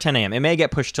aiming for 10 a.m. It may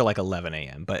get pushed to like 11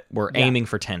 a.m., but we're aiming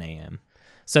for 10 a.m.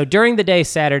 So during the day,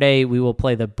 Saturday, we will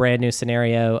play the brand new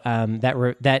scenario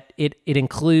that it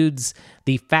includes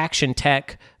the faction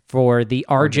tech for the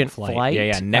Argent Flight.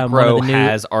 Yeah. Necro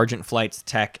has Argent Flight's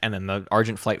tech, and then the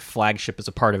Argent Flight flagship is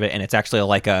a part of it, and it's actually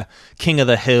like a King of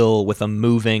the Hill with a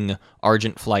moving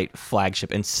Argent Flight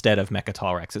flagship instead of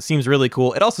Mechatol Rex. It seems really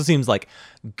cool. It also seems like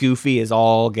goofy as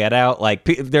all get out. Like,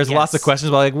 there's lots of questions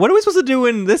about, like, what are we supposed to do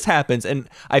when this happens? And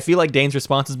I feel like Dane's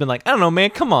response has been like, I don't know,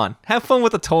 man, come on. Have fun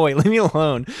with a toy. Leave me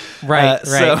alone. Right.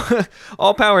 So,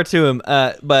 all power to him.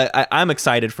 But I'm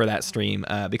excited for that stream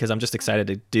because I'm just excited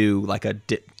to do, like,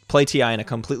 play TI in a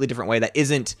completely different way that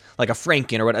isn't like a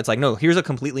Franken or what. It's like, no, here's a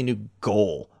completely new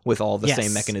goal with all the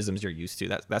same mechanisms you're used to.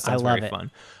 That sounds very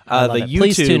fun.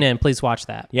 Please tune in. Please watch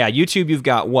that. Yeah, YouTube, you've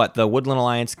got the Woodland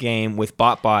Alliance game with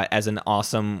BotBot as an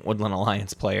awesome Woodland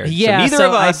Alliance player. Yeah, so neither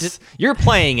of us, you're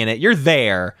playing in it, you're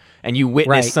there, and you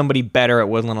witness somebody better at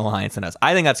Woodland Alliance than us.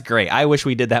 I think that's great. I wish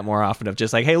we did that more often, of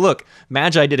just like, hey, look,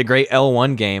 Magi did a great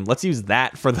L1 game. Let's use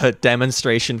that for the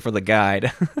demonstration for the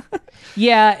guide.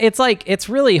 Yeah, it's like, it's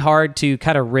really hard to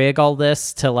kind of rig all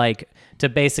this to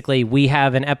basically, we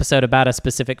have an episode about a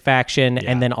specific faction,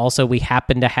 and then also we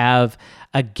happen to have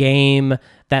a game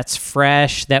that's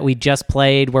fresh that we just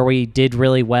played where we did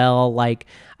really well. Like,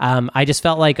 I just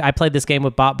felt like I played this game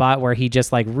with BotBot where he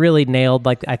just like really nailed,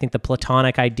 like, I think the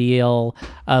platonic ideal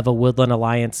of a Woodland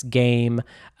Alliance game.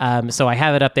 So I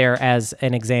have it up there as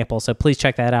an example. So please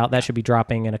check that out. That should be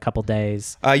dropping in a couple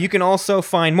days. You can also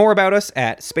find more about us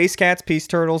at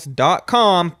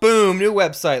SpaceCatsPeaceTurtles.com. Boom, new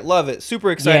website. Love it.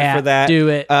 Super excited for that. Do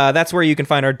it. That's where you can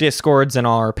find our Discords and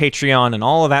our Patreon, and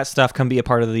all of that stuff can be a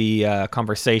part of the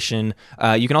conversation.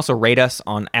 You can also rate us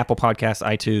on Apple Podcasts,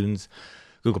 iTunes,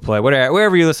 Google Play,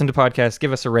 wherever you listen to podcasts.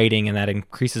 Give us a rating, and that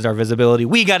increases our visibility.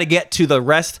 We got to get to the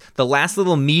last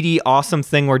little meaty, awesome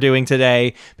thing we're doing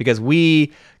today, because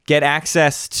we get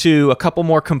access to a couple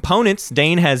more components.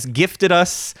 Dane has gifted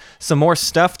us some more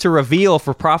stuff to reveal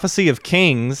for Prophecy of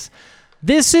Kings.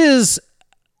 This is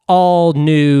all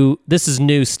new. This is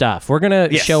new stuff. We're going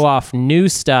to show off new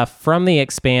stuff from the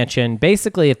expansion,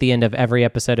 basically at the end of every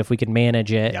episode, if we can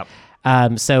manage it. Yep.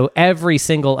 So every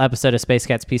single episode of Space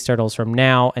Cats Peace Turtles from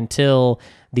now until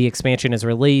the expansion is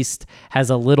released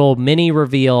has a little mini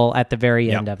reveal at the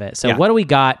very end of it. So what do we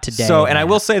got today? So, and I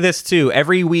will say this too,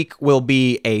 every week will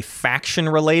be a faction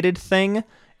related thing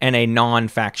and a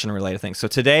non-faction related thing. So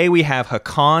today we have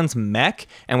Hakon's mech,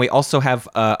 and we also have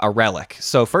a relic.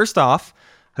 So first off,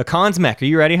 Hakon's mech. Are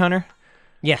you ready, Hunter?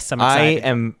 Yes, I'm excited. I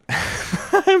am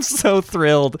I'm so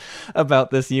thrilled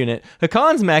about this unit.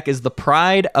 Hakon's mech is the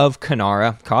Pride of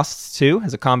Kanara. Costs 2,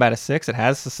 has a combat of 6. It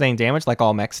has sustained damage like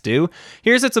all mechs do.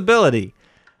 Here's its ability.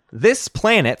 This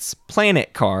planet's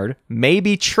planet card may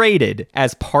be traded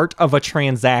as part of a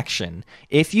transaction.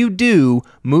 If you do,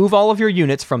 move all of your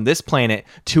units from this planet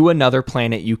to another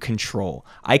planet you control.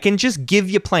 I can just give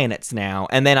you planets now,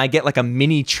 and then I get like a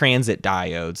mini transit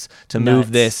diodes to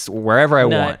move this wherever I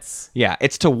want. Yeah,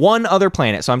 it's to one other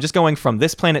planet. So I'm just going from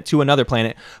this planet to another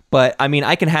planet. But I mean,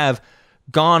 I can have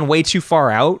gone way too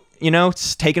far out,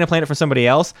 taking a planet from somebody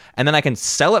else, and then I can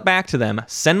sell it back to them,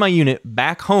 send my unit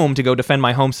back home to go defend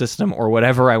my home system or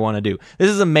whatever I want to do.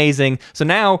 This is amazing. So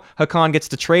now Hakon gets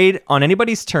to trade on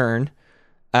anybody's turn,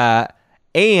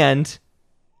 and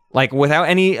like without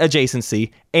any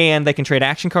adjacency, and they can trade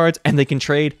action cards, and they can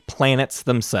trade planets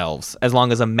themselves as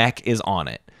long as a mech is on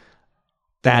it.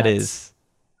 That is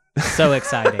so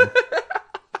exciting.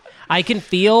 I can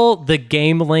feel the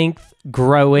game length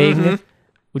growing.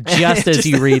 Just as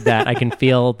you read that, I can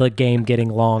feel the game getting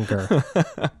longer.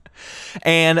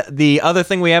 And the other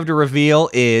thing we have to reveal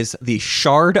is the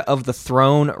Shard of the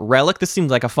Throne relic. This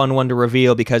seems like a fun one to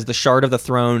reveal because the Shard of the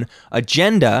Throne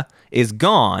agenda is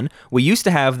gone. We used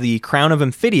to have the Crown of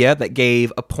Amphidia that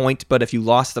gave a point, but if you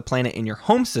lost the planet in your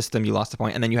home system, you lost a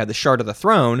point. And then you had the Shard of the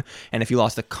Throne, and if you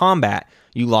lost a combat,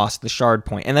 you lost the shard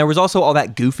point. And there was also all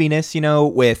that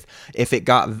goofiness, with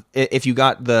if you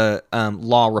got the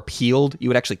law repealed, you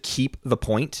would actually keep the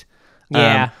point.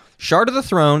 Yeah. Shard of the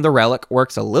Throne, the relic,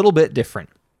 works a little bit different.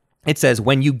 It says,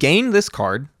 when you gain this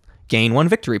card, gain 1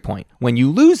 victory point. When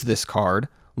you lose this card,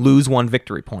 lose 1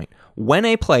 victory point. When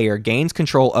a player gains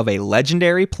control of a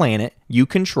legendary planet you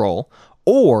control,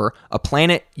 or a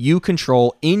planet you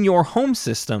control in your home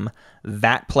system,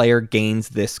 that player gains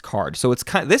this card. So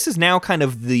this is now kind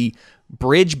of the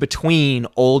bridge between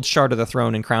old Shard of the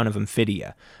Throne and Crown of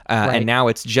Amphidia. Right. And now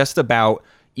it's just about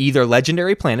either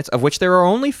legendary planets, of which there are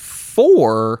only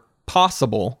 4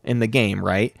 possible in the game,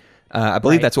 right? I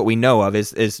believe that's what we know of,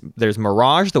 is there's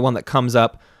Mirage, the one that comes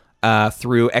up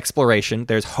through exploration.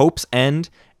 There's Hope's End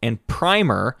and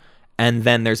Primer, and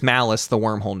then there's Malice, the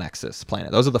Wormhole Nexus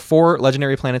planet. Those are the 4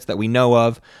 legendary planets that we know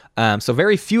of. So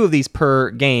very few of these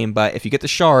per game, but if you get the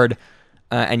Shard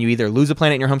and you either lose a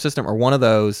planet in your home system or one of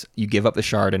those, you give up the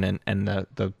Shard and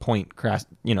the point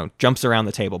jumps around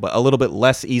the table, but a little bit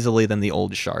less easily than the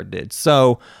old Shard did.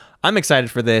 So I'm excited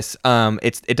for this.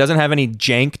 It doesn't have any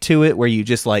jank to it where you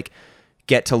just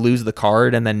get to lose the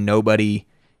card and then nobody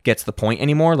gets the point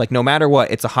anymore. No matter what,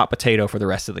 it's a hot potato for the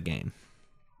rest of the game.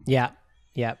 Yeah.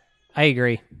 I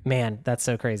agree. Man, that's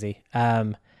so crazy.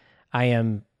 I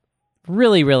am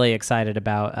really, really excited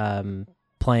about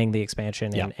playing the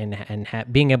expansion and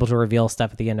being able to reveal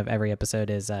stuff at the end of every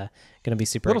episode is going to be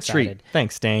super excited. Treat.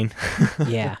 Thanks, Dane.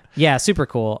 Yeah, super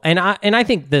cool. And I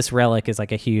think this relic is a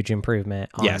huge improvement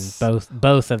on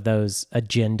both of those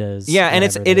agendas. Yeah, and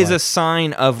it is a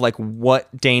sign of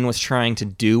what Dane was trying to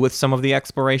do with some of the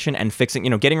exploration and fixing,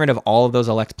 getting rid of all of those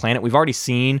elect planet. We've already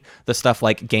seen the stuff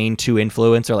like gain 2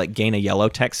 influence or gain a yellow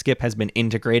tech skip has been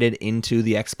integrated into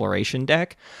the exploration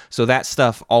deck. So that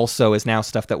stuff also is now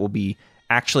stuff that will be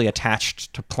actually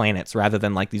attached to planets rather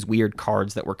than these weird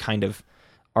cards that were kind of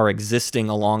are existing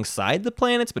alongside the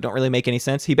planets but don't really make any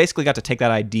sense. He basically got to take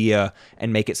that idea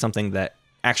and make it something that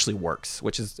actually works,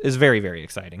 which is very, very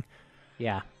exciting.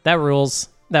 Yeah, that rules.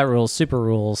 Super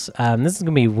rules. This is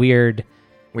gonna be weird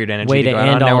energy way to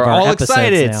end now all we're of our all episodes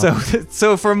excited now.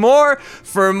 So for more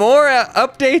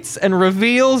updates and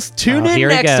reveals, tune in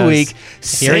next week.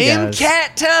 Same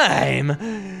cat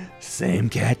time, same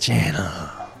cat channel.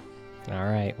 All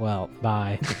right, well,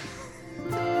 bye.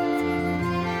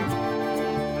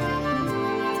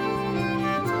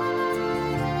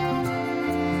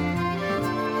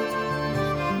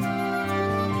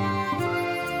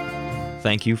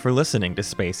 Thank you for listening to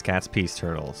Space Cats Peace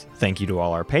Turtles. Thank you to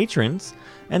all our patrons,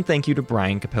 and thank you to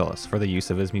Brian Capillis for the use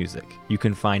of his music. You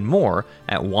can find more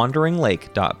at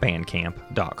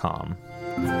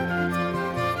wanderinglake.bandcamp.com.